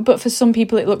body. But for some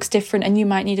people it looks different and you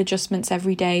might need adjustments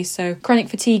every day. So chronic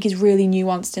fatigue is really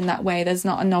nuanced in that way. There's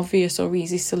not an obvious or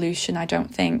easy solution, I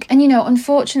don't think. And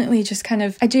unfortunately,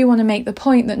 I do want to make the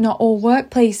point that not all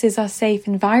workplaces are safe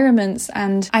environments,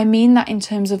 and I mean that in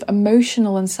terms of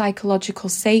emotional and psychological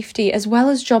safety as well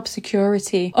as job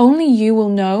security. Only you will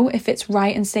know if it's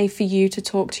right and safe for you to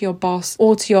talk to your boss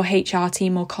or to your HR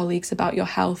team or colleagues about your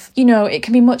health. It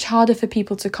can be much harder for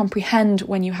people to comprehend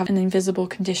when you have an invisible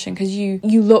condition because you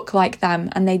look like them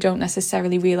and they don't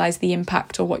necessarily realise the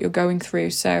impact or what you're going through.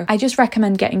 So I just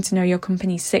recommend getting to know your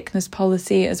company's sickness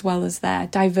policy as well as their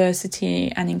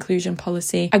diversity and inclusion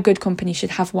policy. A good company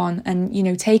should have one, and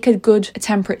take a good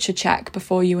temperature check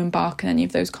before you embark on any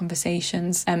of those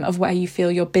conversations of where you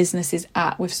feel your business is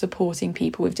at with supporting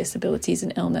people with disabilities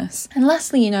and illness. And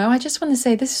lastly, I just want to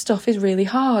say this stuff is really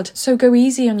hard, so go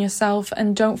easy on yourself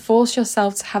and don't force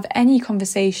yourself to have any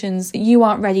conversations that you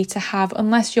aren't ready to have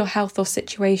unless your health or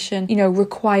situation,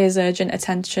 requires urgent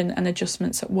attention and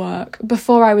adjustments at work.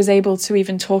 Before I was able to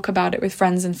even talk about it with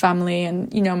friends and family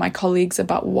and, my colleagues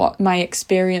about what my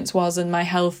experience was and my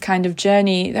health kind of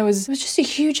journey, there was just a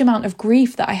huge amount of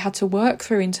grief that I had to work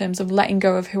through in terms of letting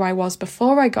go of who I was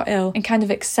before I got ill and kind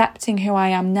of accepting who I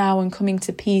am now and coming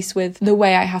to peace with the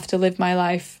way I have to live my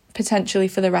life potentially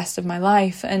for the rest of my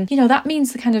life. And that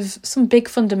means the kind of some big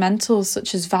fundamentals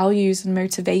such as values and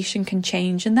motivation can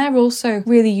change, and they're also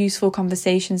really useful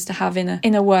conversations to have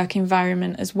in a work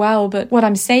environment as well. But what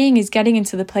I'm saying is getting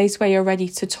into the place where you're ready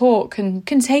to talk can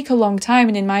take a long time,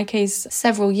 and in my case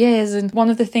several years. And one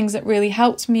of the things that really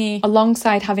helped me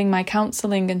alongside having my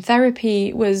counselling and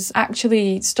therapy was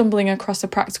actually stumbling across a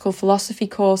practical philosophy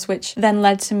course, which then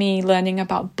led to me learning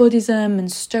about Buddhism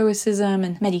and Stoicism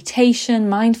and meditation,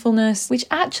 mindfulness, which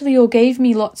actually all gave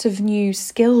me lots of new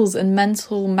skills and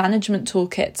mental management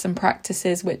toolkits and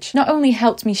practices, which not only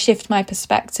helped me shift my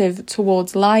perspective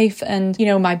towards life and,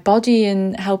 my body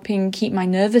and helping keep my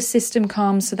nervous system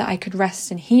calm so that I could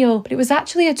rest and heal, but it was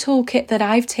actually a toolkit that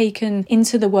I've taken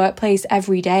into the workplace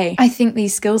every day. I think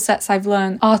these skill sets I've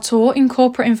learned are taught in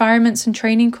corporate environments and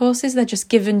training courses. They're just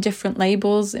given different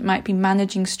labels. It might be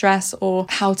managing stress or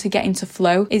how to get into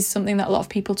flow is something that a lot of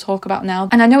people talk about now.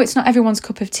 And I know it's not everyone's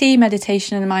cup of tea,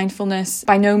 meditation and mindfulness.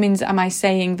 By no means am I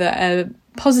saying that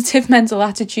positive mental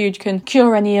attitude can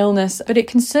cure any illness, but it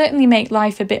can certainly make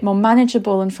life a bit more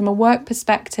manageable. And from a work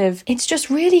perspective, it's just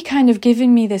really kind of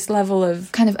giving me this level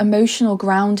of kind of emotional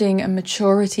grounding and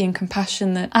maturity and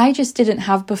compassion that I just didn't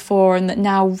have before, and that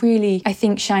now really I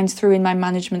think shines through in my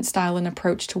management style and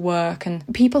approach to work. And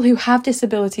people who have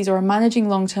disabilities or are managing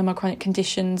long-term or chronic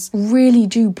conditions really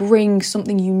do bring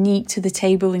something unique to the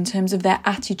table in terms of their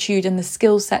attitude and the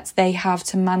skill sets they have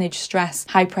to manage stress,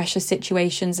 high pressure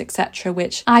situations, etc.,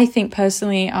 which I think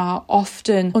personally are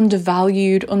often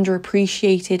undervalued,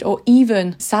 underappreciated, or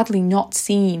even sadly not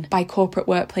seen by corporate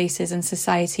workplaces and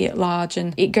society at large.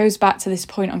 And it goes back to this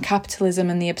point on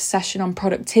capitalism and the obsession on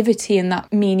productivity and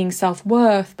that meaning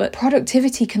self-worth. But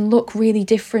productivity can look really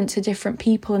different to different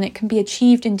people, and it can be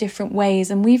achieved in different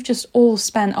ways. And we've just all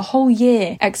spent a whole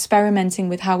year experimenting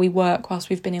with how we work whilst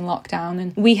we've been in lockdown.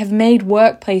 And we have made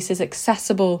workplaces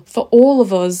accessible for all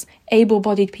of us,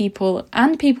 able-bodied people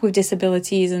and people with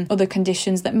disabilities and other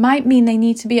conditions that might mean they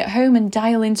need to be at home and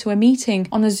dial into a meeting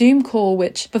on a Zoom call,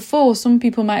 which before some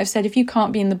people might have said if you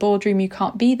can't be in the boardroom you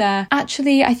can't be there.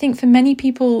 Actually, I think for many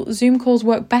people Zoom calls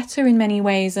work better in many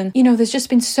ways, and there's just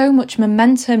been so much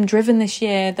momentum driven this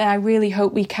year that I really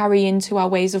hope we carry into our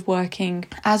ways of working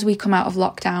as we come out of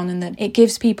lockdown, and that it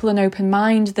gives people an open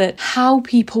mind that how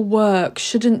people work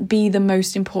shouldn't be the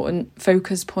most important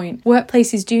focus point.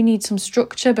 Workplaces do need some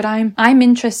structure, but I'm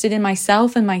interested in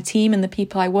myself and my team and the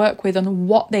people I work with and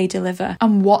what they deliver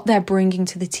and what they're bringing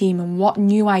to the team and what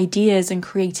new ideas and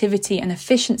creativity and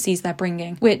efficiencies they're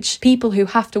bringing, which people who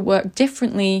have to work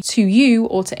differently to you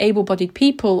or to able-bodied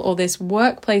people or this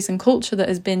workplace and culture that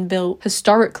has been built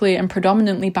historically and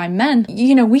predominantly by men,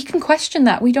 we can question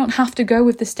that. We don't have to go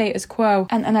with the status quo.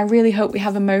 And I really hope we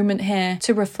have a moment here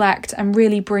to reflect and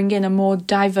really bring in a more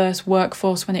diverse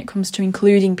workforce when it comes to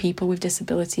including people with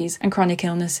disabilities and chronic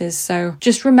illnesses. So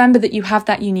just remember that you have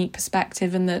that unique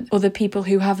perspective and that other people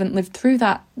who haven't lived through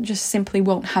that just simply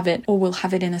won't have it, or will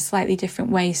have it in a slightly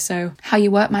different way. So how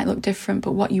you work might look different,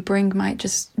 but what you bring might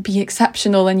just be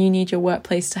exceptional, and you need your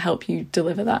workplace to help you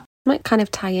deliver that. Might kind of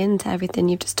tie into everything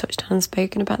you've just touched on and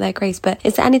spoken about there, Grace, but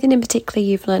is there anything in particular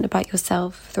you've learned about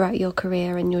yourself throughout your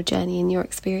career and your journey and your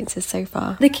experiences so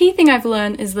far? The key thing I've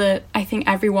learned is that I think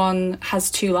everyone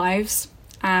has two lives,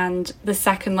 and the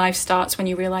second life starts when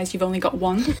you realise you've only got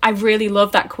one. I really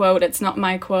love that quote. It's not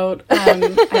my quote. I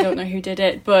don't know who did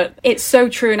it, but it's so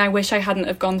true, and I wish I hadn't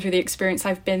have gone through the experience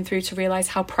I've been through to realise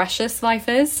how precious life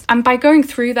is. And by going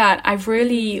through that, I've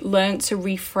really learned to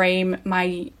reframe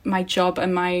my job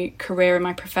and my career and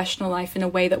my professional life in a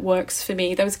way that works for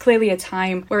me. There was clearly a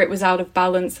time where it was out of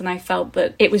balance and I felt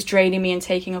that it was draining me and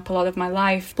taking up a lot of my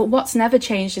life. But what's never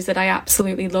changed is that I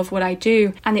absolutely love what I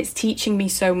do, and it's teaching me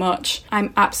so much.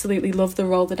 I'm absolutely love the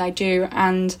role that I do,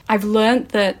 and I've learned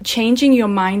that changing your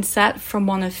mindset from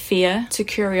one of fear to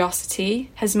curiosity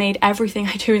has made everything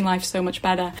I do in life so much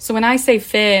better. So when I say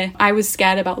fear, I was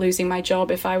scared about losing my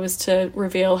job if I was to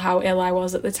reveal how ill I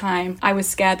was at the time. I was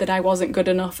scared that I wasn't good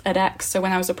enough at X, so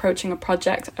when I was approaching a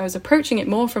project, I was approaching it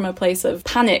more from a place of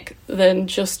panic than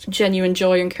just genuine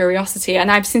joy and curiosity. And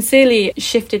I've sincerely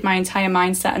shifted my entire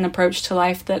mindset and approach to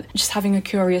life, that just having a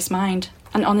curious mind.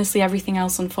 And honestly, everything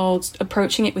else unfolds.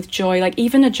 Approaching it with joy, like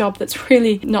even a job that's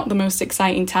really not the most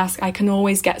exciting task, I can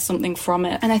always get something from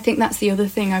it. And I think that's the other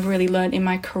thing I've really learned in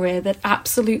my career, that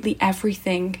absolutely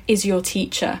everything is your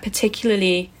teacher,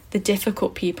 particularly the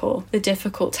difficult people, the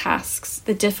difficult tasks,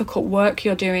 the difficult work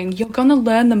you're doing. You're going to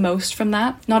learn the most from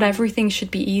that. Not everything should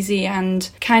be easy, and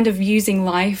kind of using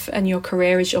life and your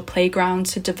career as your playground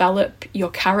to develop your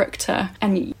character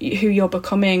and who you're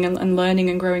becoming, and learning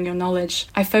and growing your knowledge.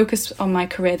 I focus on my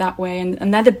career that way,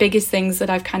 and they're the biggest things that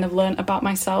I've kind of learned about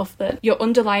myself, that your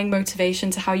underlying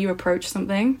motivation to how you approach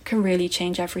something can really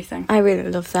change everything. I really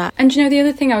love that. And you know, the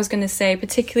other thing I was going to say,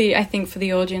 particularly I think for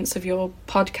the audience of your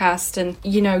podcast, and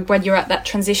you know, when you're at that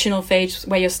transitional phase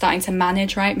where you're starting to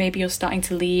manage, right? Maybe you're starting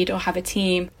to lead or have a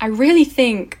team. I really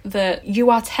think that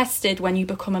you are tested when you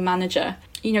become a manager.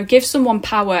 You know, give someone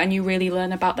power and you really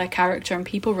learn about their character, and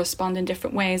people respond in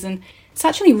different ways. And it's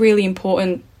actually really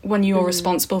important when you're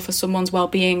responsible for someone's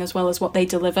well-being as well as what they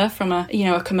deliver from a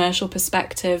commercial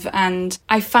perspective. And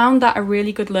I found that a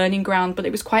really good learning ground, but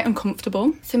it was quite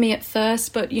uncomfortable for me at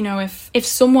first. But you know, if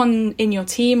someone in your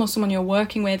team or someone you're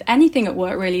working with, anything at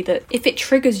work really, that if it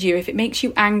triggers you, if it makes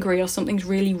you angry or something's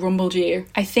really rumbled you,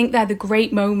 I think they're the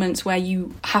great moments where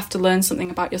you have to learn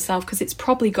something about yourself, because it's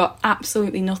probably got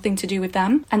absolutely nothing to do with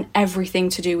them and everything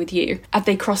to do with you. Have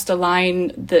they crossed a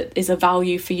line that is a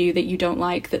value for you that you don't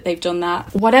like, that they've done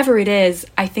that? Whatever it is,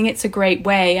 I think it's a great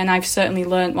way, and I've certainly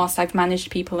learned whilst I've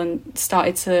managed people and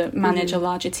started to manage a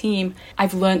larger team,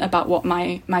 I've learned about what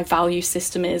my value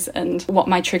system is and what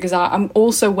my triggers are, and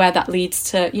also where that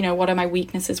leads to, you know, what are my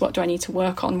weaknesses, what do I need to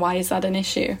work on, why is that an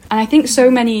issue? And I think so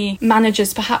many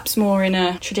managers, perhaps more in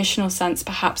a traditional sense,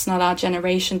 perhaps not our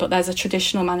generation, but there's a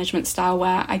traditional management style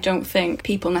where I don't think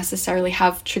people necessarily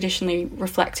have traditionally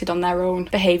reflected on their own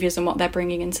behaviours and what they're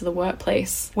bringing into the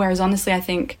workplace. Whereas honestly, I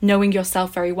think knowing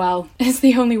yourself very well is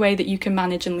the only way that you can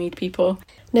manage and lead people.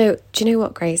 No, do you know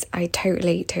what, Grace? I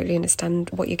totally understand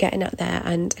what you're getting at there.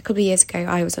 And a couple of years ago,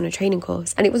 I was on a training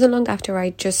course, and it wasn't long after I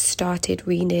just started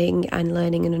reading and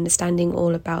learning and understanding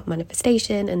all about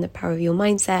manifestation and the power of your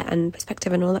mindset and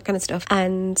perspective and all that kind of stuff.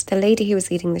 And the lady who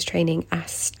was leading this training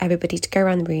asked everybody to go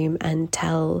around the room and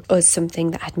tell us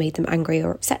something that had made them angry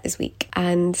or upset this week.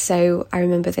 And so I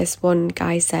remember this one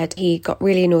guy said he got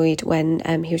really annoyed when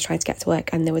he was trying to get to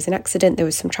work, and there was an accident, there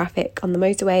was some traffic on the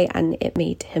motorway, and it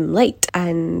made him late.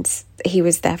 And he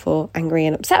was therefore angry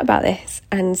and upset about this.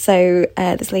 And so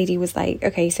this lady was like,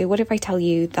 okay, so what if I tell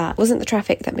you that wasn't the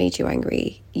traffic that made you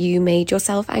angry, you made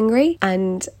yourself angry?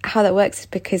 And how that works is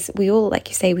because we all, like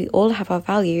you say, we all have our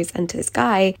values, and to this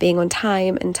guy, being on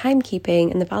time and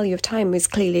timekeeping and the value of time was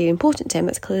clearly important to him.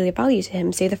 It's clearly a value to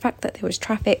him. So the fact that there was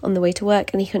traffic on the way to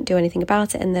work and he couldn't do anything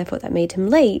about it, and therefore that made him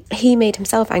late, he made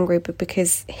himself angry, but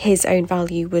because his own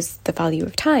value was the value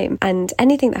of time. And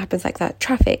anything that happens like that,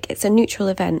 traffic, it's a neutral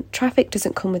event. Traffic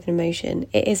doesn't come with an emotion.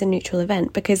 It is a neutral event,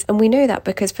 and we know that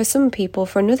because for some people,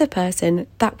 for another person,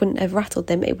 that wouldn't have rattled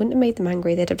them. It wouldn't have made them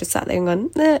angry. They'd have just sat there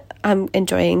and gone, I'm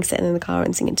enjoying sitting in the car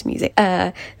and singing to music.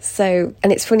 And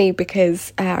it's funny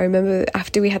because I remember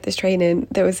after we had this training,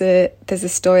 there's a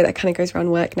story that kind of goes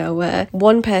around work now where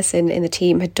one person in the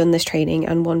team had done this training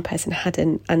and one person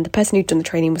hadn't. And the person who'd done the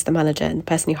training was the manager, and the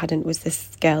person who hadn't was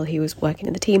this girl who was working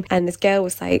in the team. And this girl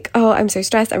was like, oh, I'm so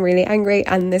stressed, I'm really angry.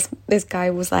 And this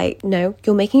guy was like, no,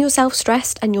 you're making yourself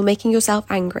stressed and you're making yourself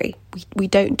angry. we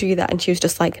don't do that. And she was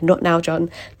just like, not now, John,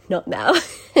 not now.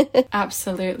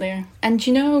 Absolutely. And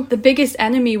you know, the biggest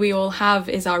enemy we all have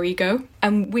is our ego.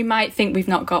 And we might think we've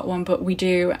not got one, but we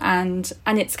do. And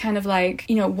it's kind of like,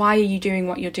 you know, why are you doing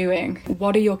what you're doing?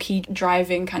 What are your key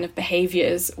driving kind of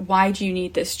behaviors? Why do you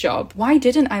need this job? Why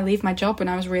didn't I leave my job when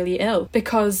I was really ill?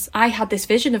 Because I had this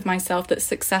vision of myself that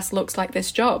success looks like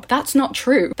this job. That's not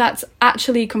true. That's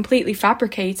actually completely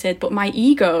fabricated. But my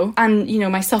ego and, you know,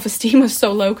 my self-esteem was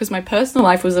so low because my personal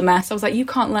life was a mess. I was like, you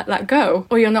can't let that go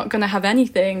or you're not going to have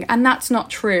anything. And that's not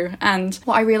true. And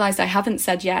what I realized I haven't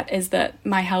said yet is that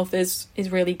my health is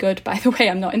really good. By the way,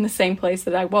 I'm not in the same place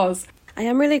that I was. I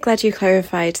am really glad you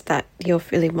clarified that you're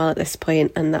feeling well at this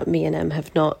point and that me and Em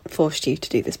have not forced you to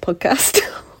do this podcast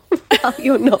while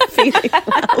you're not feeling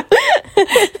well.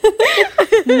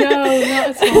 No, not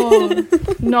at all.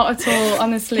 Not at all,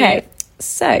 honestly. Okay.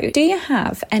 So, do you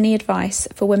have any advice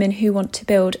for women who want to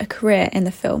build a career in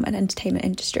the film and entertainment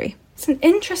industry? It's an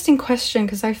interesting question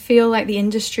because I feel like the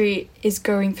industry is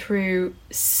going through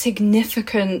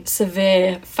significant,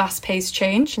 severe, fast-paced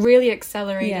change, really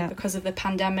accelerated because of the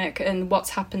pandemic and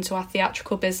what's happened to our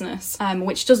theatrical business,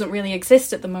 which doesn't really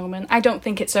exist at the moment. I don't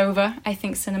think it's over. I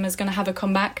think cinema's going to have a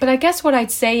comeback. But I guess what I'd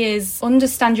say is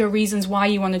understand your reasons why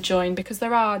you want to join, because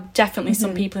there are definitely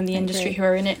some people in the industry who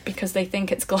are in it because they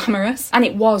think it's glamorous. And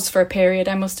it was for a period,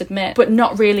 I must admit. But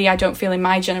not really, I don't feel, in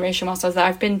my generation whilst I was there.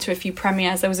 I've been to a few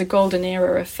premieres. There was a golden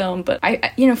era of film. But,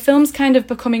 film's kind of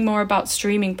becoming more about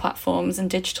streaming platforms and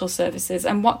digital services,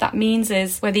 and what that means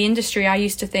is where the industry I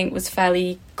used to think was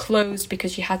fairly closed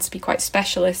because you had to be quite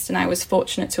specialist, and I was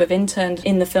fortunate to have interned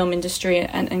in the film industry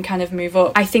and kind of move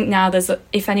up. I think now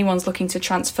if anyone's looking to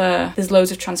transfer, there's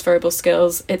loads of transferable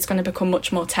skills. It's going to become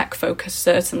much more tech focused,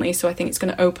 certainly, so I think it's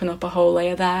going to open up a whole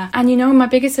layer there. And you know, my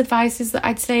biggest advice is that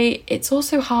I'd say it's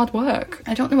also hard work.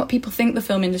 I don't know what people think the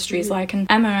film industry is like, and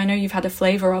Emma, I know you've had a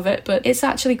flavour of it, but it's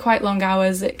actually quite long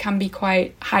hours. It can be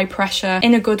quite high pressure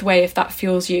in a good way if that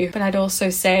fuels you, but I'd also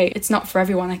say it's not for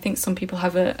everyone. I think some people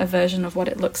have a version of what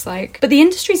it looks like, but the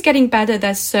industry's getting better.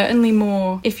 There's certainly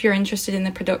more, if you're interested in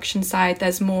the production side,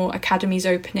 there's more academies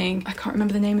opening. I can't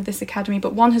remember the name of this academy,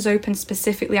 but one has opened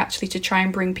specifically actually to try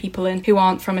and bring people in who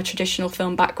aren't from a traditional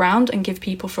film background and give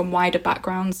people from wider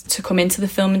backgrounds to come into the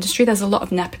film industry. There's a lot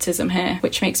of nepotism here,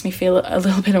 which makes me feel a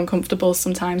little bit uncomfortable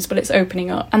sometimes, but it's opening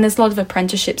up, and there's a lot of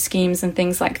apprenticeship schemes and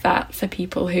things like that for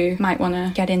people who might want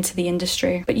to get into the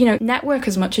industry. But you know, network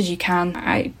as much as you can.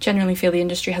 I generally feel the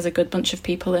industry has a good bunch of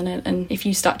people in it, and if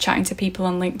you start chatting to people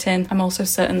on LinkedIn, I'm also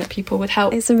certain that people would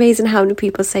help. It's amazing how many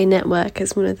people say network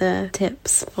as one of the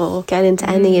tips for getting into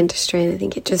any industry, and I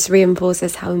think it just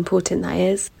reinforces how important that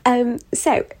is.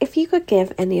 So if you could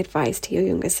give any advice to your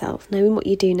younger self, knowing what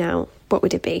you do now, what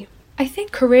would it be? I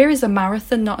think career is a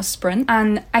marathon, not a sprint.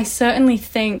 And I certainly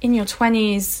think in your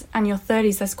 20s and your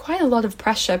 30s, there's quite a lot of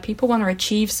pressure. People want to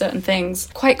achieve certain things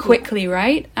quite quickly,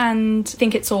 right? And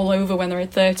think it's all over when they're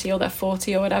 30 or they're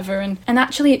 40 or whatever. And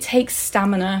actually it takes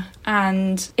stamina.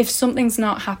 And if something's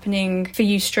not happening for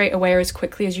you straight away or as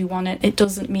quickly as you want it, it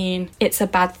doesn't mean it's a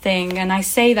bad thing. And I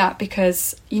say that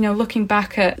because, you know, looking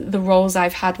back at the roles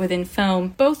I've had within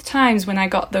film, both times when I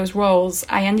got those roles,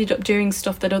 I ended up doing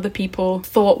stuff that other people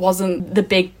thought wasn't the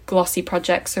big glossy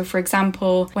project. So for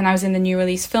example, when I was in the new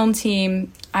release film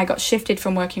team, I got shifted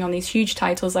from working on these huge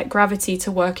titles like Gravity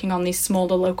to working on these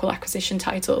smaller local acquisition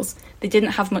titles. They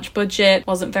didn't have much budget,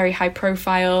 wasn't very high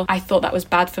profile. I thought that was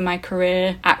bad for my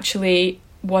career. Actually,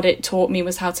 what it taught me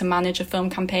was how to manage a film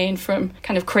campaign from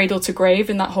kind of cradle to grave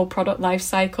in that whole product life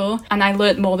cycle. And I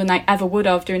learned more than I ever would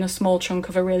have doing a small chunk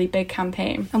of a really big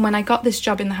campaign. And when I got this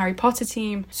job in the Harry Potter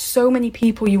team, so many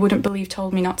people you wouldn't believe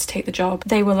told me not to take the job.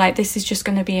 They were like, this is just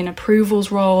going to be an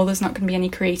approvals role. There's not going to be any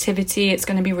creativity. It's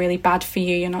going to be really bad for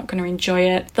you. You're not going to enjoy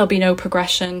it. There'll be no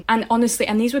progression. And honestly,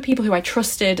 and these were people who I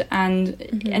trusted. And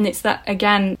it's that,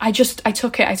 again, I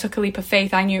took it. I took a leap of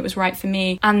faith. I knew it was right for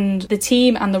me. And the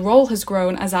team and the role has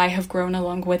grown as I have grown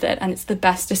along with it, and it's the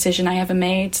best decision I ever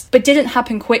made. But didn't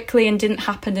happen quickly and didn't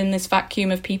happen in this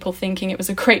vacuum of people thinking it was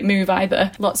a great move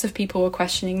either. Lots of people were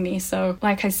questioning me. So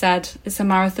like I said, it's a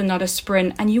marathon, not a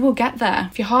sprint, and you will get there.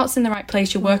 If your heart's in the right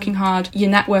place, you're working hard, you're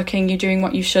networking, you're doing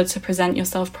what you should to present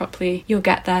yourself properly, you'll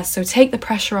get there. So take the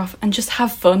pressure off and just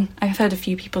have fun. I've heard a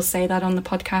few people say that on the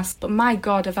podcast, but my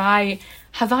God, have I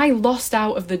have I lost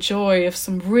out of the joy of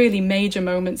some really major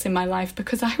moments in my life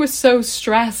because I was so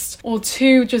stressed or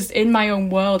too just in my own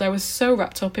world? I was so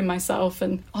wrapped up in myself.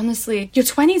 And honestly, your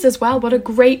 20s as well, what a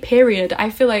great period. I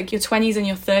feel like your 20s and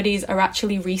your 30s are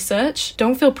actually research.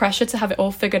 Don't feel pressure to have it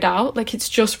all figured out. Like, it's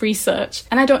just research.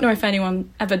 And I don't know if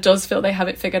anyone ever does feel they have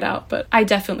it figured out, but I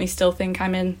definitely still think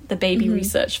I'm in the baby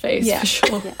research phase for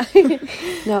sure.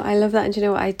 No, I love that. And you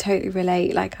know what, I totally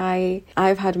relate. Like,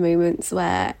 I've had moments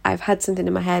where I've had something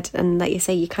in my head, and like you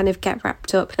say, you kind of get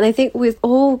wrapped up. And I think we've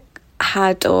all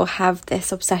had or have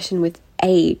this obsession with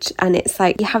age, and it's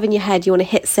like you have in your head you want to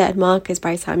hit certain markers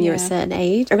by the time you're a certain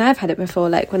age. And I've had it before,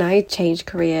 like when I changed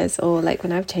careers or like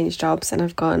when I've changed jobs and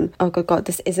I've gone, oh god,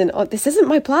 this isn't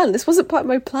my plan, this wasn't part of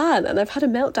my plan, and I've had a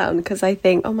meltdown because I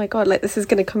think, oh my god, like this is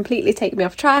going to completely take me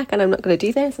off track and I'm not going to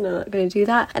do this and I'm not going to do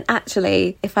that. And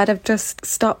actually, if I'd have just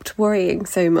stopped worrying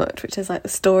so much, which is like the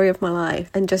story of my life,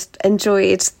 and just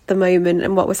enjoyed the moment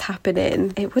and what was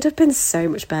happening, it would have been so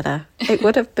much better. It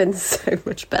would have been so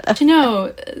much better. Do you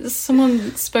know, someone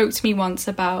spoke to me once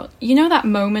about, you know, that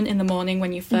moment in the morning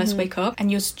when you first wake up and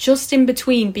you're just in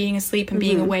between being asleep and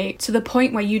being awake, to the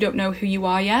point where you don't know who you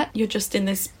are yet. You're just in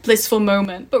this blissful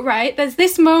moment. But right, there's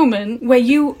this moment where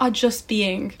you are just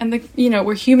being, and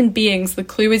we're human beings, the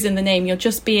clue is in the name, you're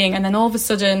just being, and then all of a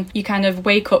sudden you kind of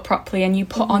wake up properly and you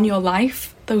put on your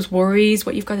life, those worries,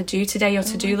 what you've got to do today, your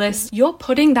to-do list. You're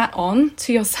putting that on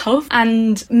to yourself.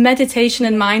 And meditation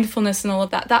and mindfulness and all of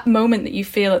that moment that you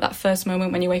feel at that first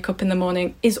moment when you wake up in the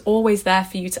morning is always there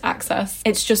for you to access.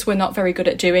 It's just we're not very good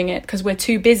at doing it because we're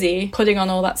too busy putting on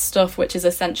all that stuff, which is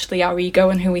essentially our ego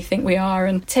and who we think we are,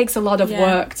 and it takes a lot of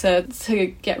work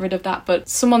to get rid of that. But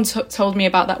someone told me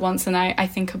about that once, and I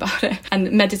think about it, and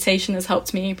meditation has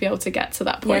helped me be able to get to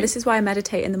that point. Yeah, this is why I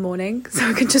meditate in the morning, so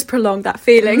I can just prolong that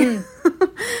feeling.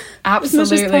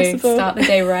 Absolutely. Start the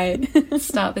day right.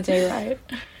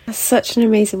 That's such an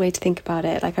amazing way to think about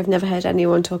it. Like, I've never heard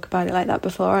anyone talk about it like that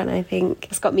before, and I think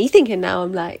it's got me thinking now.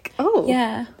 I'm like, oh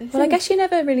yeah, well, I guess you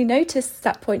never really notice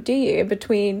that point, do you, in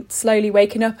between slowly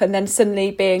waking up and then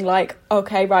suddenly being like,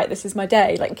 okay, right, this is my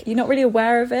day. Like, you're not really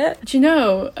aware of it. Do you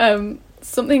know,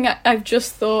 something I've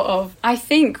just thought of, I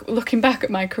think, looking back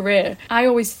at my career, I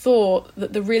always thought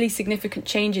that the really significant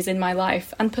changes in my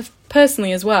life, and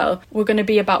personally as well, were going to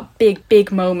be about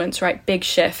big moments, right? Big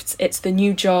shifts. It's the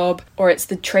new job, or it's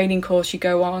the training course you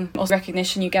go on, or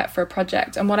recognition you get for a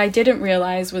project. And what I didn't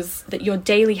realise was that your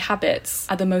daily habits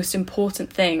are the most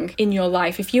important thing in your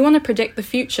life. If you want to predict the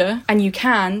future, and you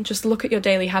can, just look at your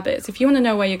daily habits. If you want to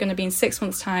know where you're going to be in 6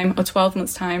 months' time or 12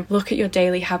 months' time, look at your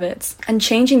daily habits. And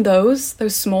changing those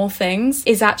small things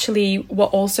is actually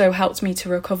what also helped me to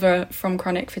recover from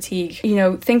chronic fatigue. You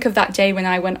know, think of that day when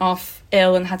I went off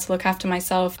ill and had to look after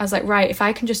myself. I was like, right, if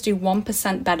I can just do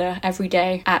 1% better every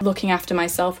day at looking after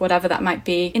myself, whatever that might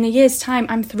be, in a year's time,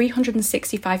 I'm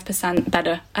 365%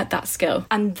 better at that skill.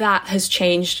 And that has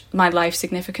changed my life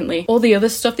significantly. All the other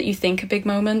stuff that you think are big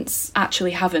moments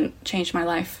actually haven't changed my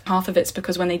life. Half of it's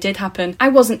because when they did happen, I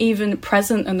wasn't even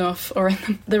present enough or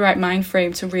in the right mind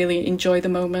frame to really enjoy the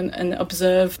moment and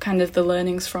observe kind of the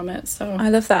learnings from it. So I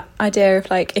love that idea of,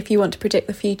 like, if you want to predict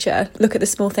the future, look at the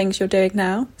small things you're doing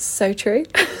now. So true.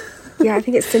 Yeah, I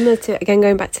think it's similar to, again,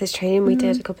 going back to this training we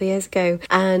did a couple of years ago,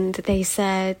 and they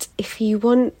said, if you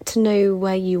want to know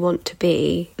where you want to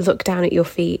be, look down at your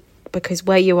feet, because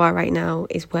where you are right now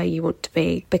is where you want to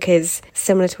be. Because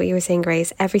similar to what you were saying,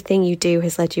 Grace, everything you do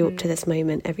has led you up to this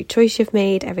moment. Every choice you've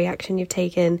made, every action you've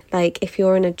taken. Like, if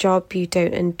you're in a job you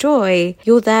don't enjoy,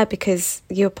 you're there because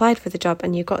you applied for the job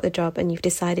and you got the job and you've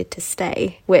decided to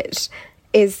stay, which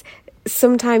is...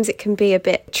 sometimes it can be a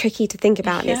bit tricky to think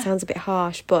about, and it sounds a bit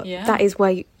harsh, but that is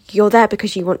where you're there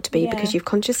because you want to be, because you've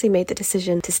consciously made the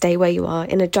decision to stay where you are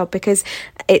in a job. Because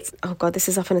it's, oh god, this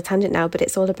is off on a tangent now, but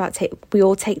it's all about we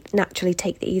all naturally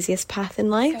take the easiest path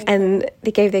in life. Okay. And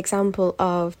they gave the example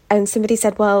of, and somebody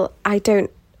said, well, I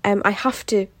have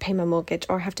to pay my mortgage,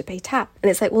 or I have to pay tax. And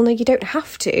it's like, well, no, you don't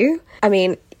have to. I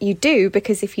mean, you do,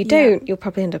 because if you don't, you'll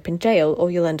probably end up in jail,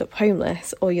 or you'll end up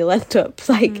homeless, or you'll end up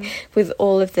with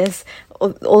all of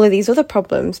these other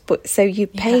problems. But so you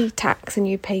pay tax and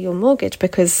you pay your mortgage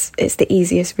because it's the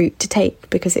easiest route to take,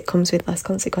 because it comes with less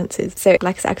consequences. So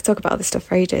like I said, I could talk about other stuff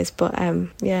for ages, but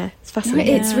it's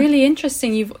fascinating. It's really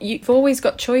interesting. You've always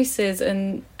got choices,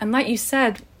 and like you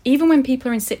said, even when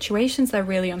people are in situations they're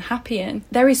really unhappy in,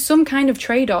 there is some kind of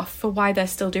trade-off for why they're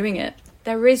still doing it.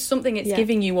 There is something it's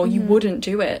giving you, or you wouldn't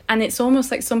do it. And it's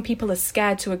almost like some people are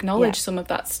scared to acknowledge some of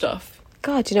that stuff.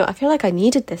 God, I feel like I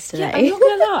needed this today. Yeah, I'm not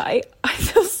gonna lie, I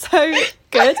feel so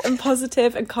good and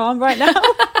positive and calm right now.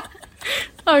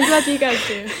 Oh, I'm glad you guys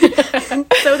do.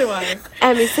 So do I.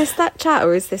 Is this that chat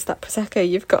or is this that Prosecco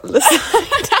you've got on the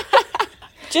side?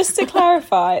 Just to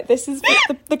clarify, this is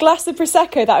the glass of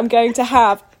Prosecco that I'm going to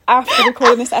have after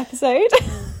recording this episode.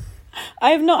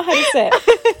 I have not had a sip.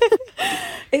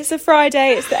 It's a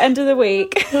Friday, it's the end of the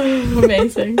week.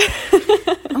 Amazing.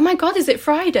 Oh my God, is it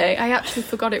Friday? I actually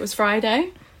forgot it was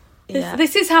Friday. Yeah.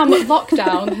 This is how much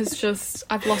lockdown has just...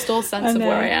 I've lost all sense of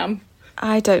where I am.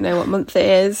 I don't know what month it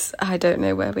is. I don't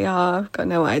know where we are. I've got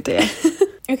no idea.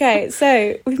 Okay,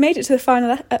 so we've made it to the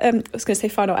final... I was going to say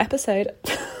final episode.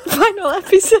 Final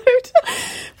episode.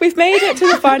 We've made it to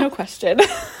the final question.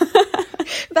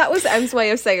 That was Em's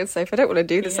way of saying, Soph, I don't want to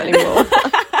do this anymore.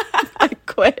 I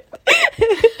quit.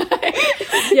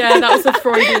 Yeah, that was a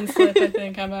Freudian slip, I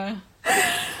think, Emma.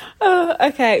 Oh,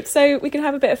 okay, so we can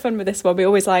have a bit of fun with this one. We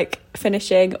always like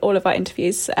finishing all of our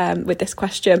interviews with this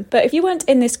question. But if you weren't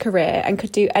in this career and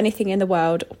could do anything in the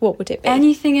world, what would it be?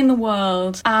 Anything in the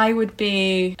world, I would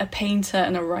be a painter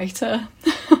and a writer.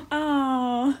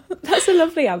 Oh, that's a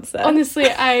lovely answer. Honestly,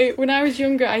 when I was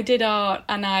younger, I did art,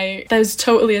 and there's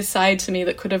totally a side to me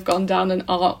that could have gone down an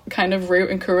art kind of route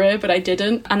and career, but I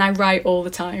didn't, and I write all the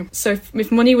time. So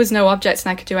if money was no object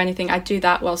and I could do anything, I'd do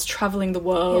that whilst travelling the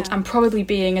world. Yeah. I'm probably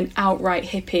being an outright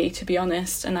hippie, to be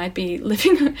honest, and I'd be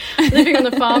living on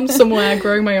a farm somewhere,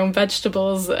 growing my own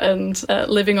vegetables and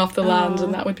living off the land,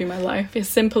 and that would be my life. A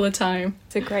simpler time.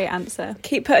 It's a great answer.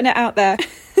 Keep putting it out there.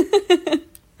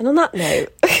 And on that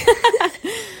note...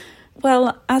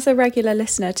 Well, as a regular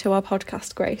listener to our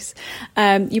podcast, Grace,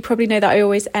 you probably know that I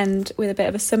always end with a bit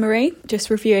of a summary,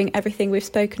 just reviewing everything we've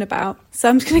spoken about. So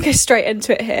I'm just going to go straight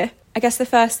into it here. I guess the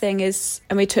first thing is,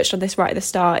 and we touched on this right at the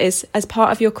start, is as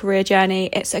part of your career journey,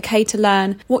 it's okay to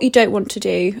learn what you don't want to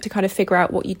do to kind of figure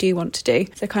out what you do want to do.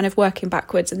 So kind of working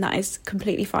backwards, and that is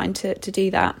completely fine to do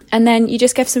that. And then you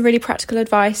just give some really practical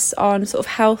advice on sort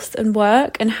of health and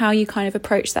work and how you kind of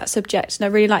approach that subject. And I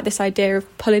really like this idea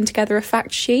of pulling together a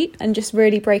fact sheet and just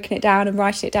really breaking it down and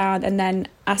writing it down, and then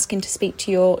asking to speak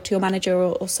to your manager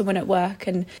or someone at work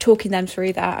and talking them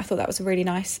through that. I thought that was a really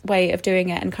nice way of doing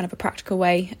it and kind of a practical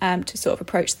way to sort of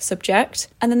approach the subject.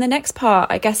 And then the next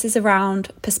part, I guess, is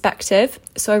around perspective.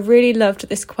 So I really loved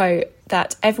this quote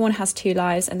that everyone has two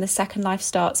lives and the second life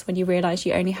starts when you realise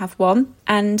you only have one.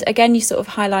 And again, you sort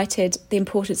of highlighted the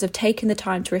importance of taking the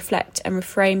time to reflect and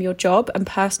reframe your job and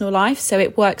personal life so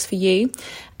it works for you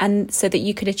and so that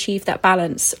you can achieve that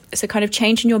balance. So kind of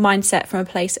changing your mindset from a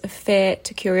place of fear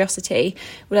to curiosity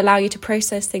will allow you to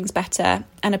process things better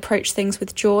and approach things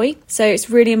with joy. So it's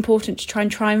really important to try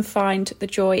and find the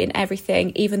joy in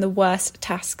everything, even the worst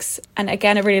tasks. And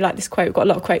again, I really like this quote. We've got a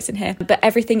lot of quotes in here. But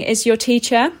everything is your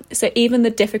teacher. So even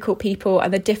the difficult people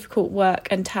and the difficult work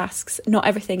and tasks, not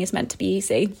everything is meant to be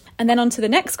easy. And then on to the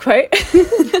next quote.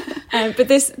 But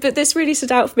this really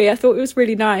stood out for me. I thought it was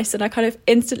really nice, and I kind of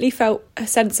instantly felt a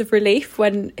sense of relief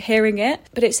when hearing it.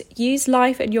 But it's use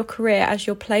life and your career as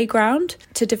your playground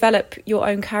to develop your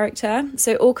own character.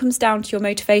 So it all comes down to your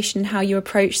motivation and how you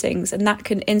approach things, and that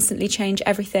can instantly change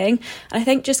everything. And I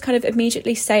think just kind of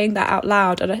immediately saying that out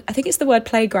loud, and I think it's the word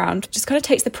playground, just kind of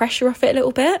takes the pressure off it a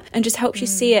little bit and just helps you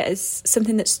see it as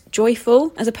something that's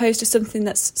joyful as opposed to something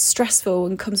that's stressful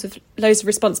and comes with loads of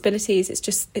responsibilities.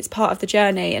 It's part of the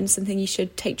journey and something you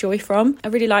should take joy from. I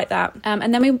really like that.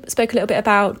 And then we spoke a little bit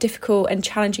about difficult and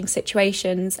challenging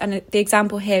situations, and the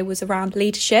example here was around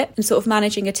leadership and sort of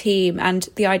managing a team and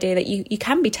the idea that you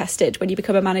can be tested when you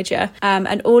become a manager,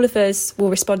 and all of us will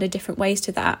respond in different ways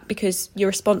to that because you're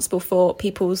responsible for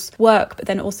people's work but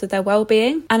then also their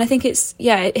well-being. And I think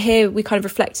here we kind of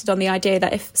reflected on the idea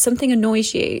that if something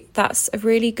annoys you, that's a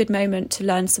really good moment to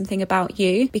learn something about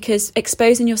you, because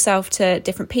exposing yourself to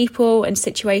different people and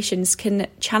situations can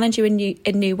challenge you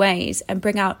in new ways and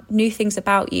bring out new things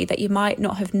about you that you might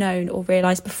not have known or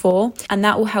realised before, and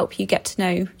that will help you get to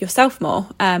know yourself more,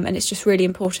 and it's just really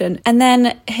important. And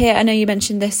then here, I know you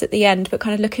mentioned this at the end, but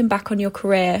kind of looking back on your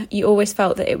career, you always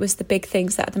felt that it was the big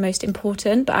things that are the most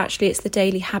important, but actually it's the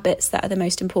daily habits that are the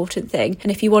most important thing.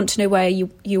 And if you want to know where you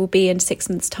will be in 6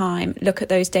 months' time, look at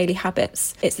those daily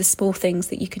habits. It's the small things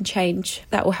that you can change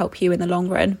that will help you in the long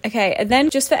run. Okay, and then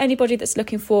just for anybody that's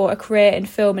looking for a career in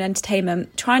film and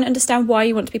entertainment, try and understand why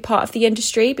you want to be part of the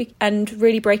industry and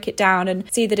really break it down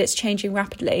and see that it's changing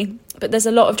rapidly. But there's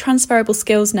a lot of transferable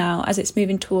skills now as it's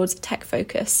moving towards tech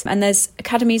focus, and there's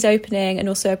academies opening and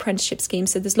also apprenticeship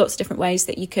schemes, so there's lots of different ways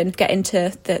that you can get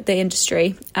into the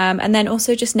industry, and then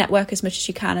also just network as much as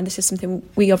you can. And this is something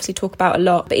we obviously talk about a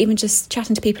lot, but even just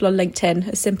chatting to people on LinkedIn,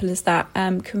 as simple as that,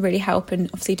 can really help, and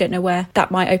obviously you don't know where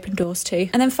that might open doors to.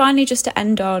 And then finally, just to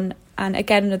end on, And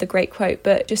again, another great quote,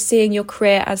 but just seeing your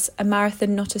career as a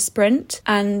marathon, not a sprint,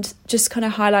 and just kind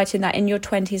of highlighting that in your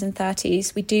 20s and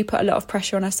 30s, we do put a lot of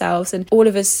pressure on ourselves, and all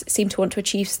of us seem to want to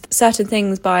achieve certain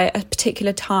things by a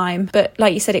particular time. But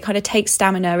like you said, it kind of takes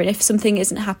stamina, and if something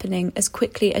isn't happening as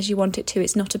quickly as you want it to,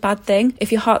 it's not a bad thing.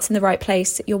 If your heart's in the right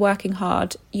place, you're working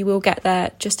hard, you will get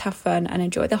there. Just have fun and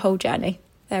enjoy the whole journey.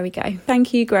 There we go.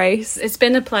 Thank you, Grace. It's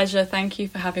been a pleasure. Thank you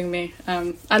for having me.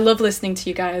 I love listening to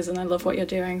you guys and I love what you're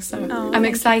doing. So I'm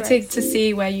excited to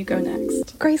see where you go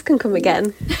next. Grace can come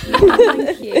again.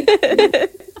 Thank you.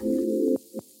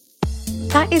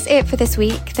 That is it for this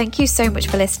week. Thank you so much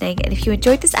for listening. And if you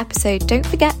enjoyed this episode, don't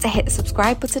forget to hit the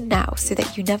subscribe button now so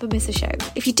that you never miss a show.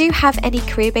 If you do have any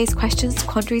career-based questions,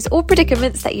 quandaries, or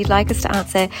predicaments that you'd like us to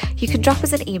answer, you can drop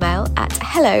us an email at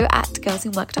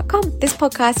hello@girlsinwork.com. This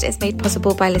podcast is made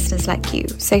possible by listeners like you,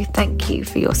 so thank you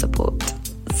for your support.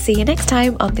 See you next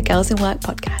time on the Girls in Work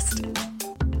podcast.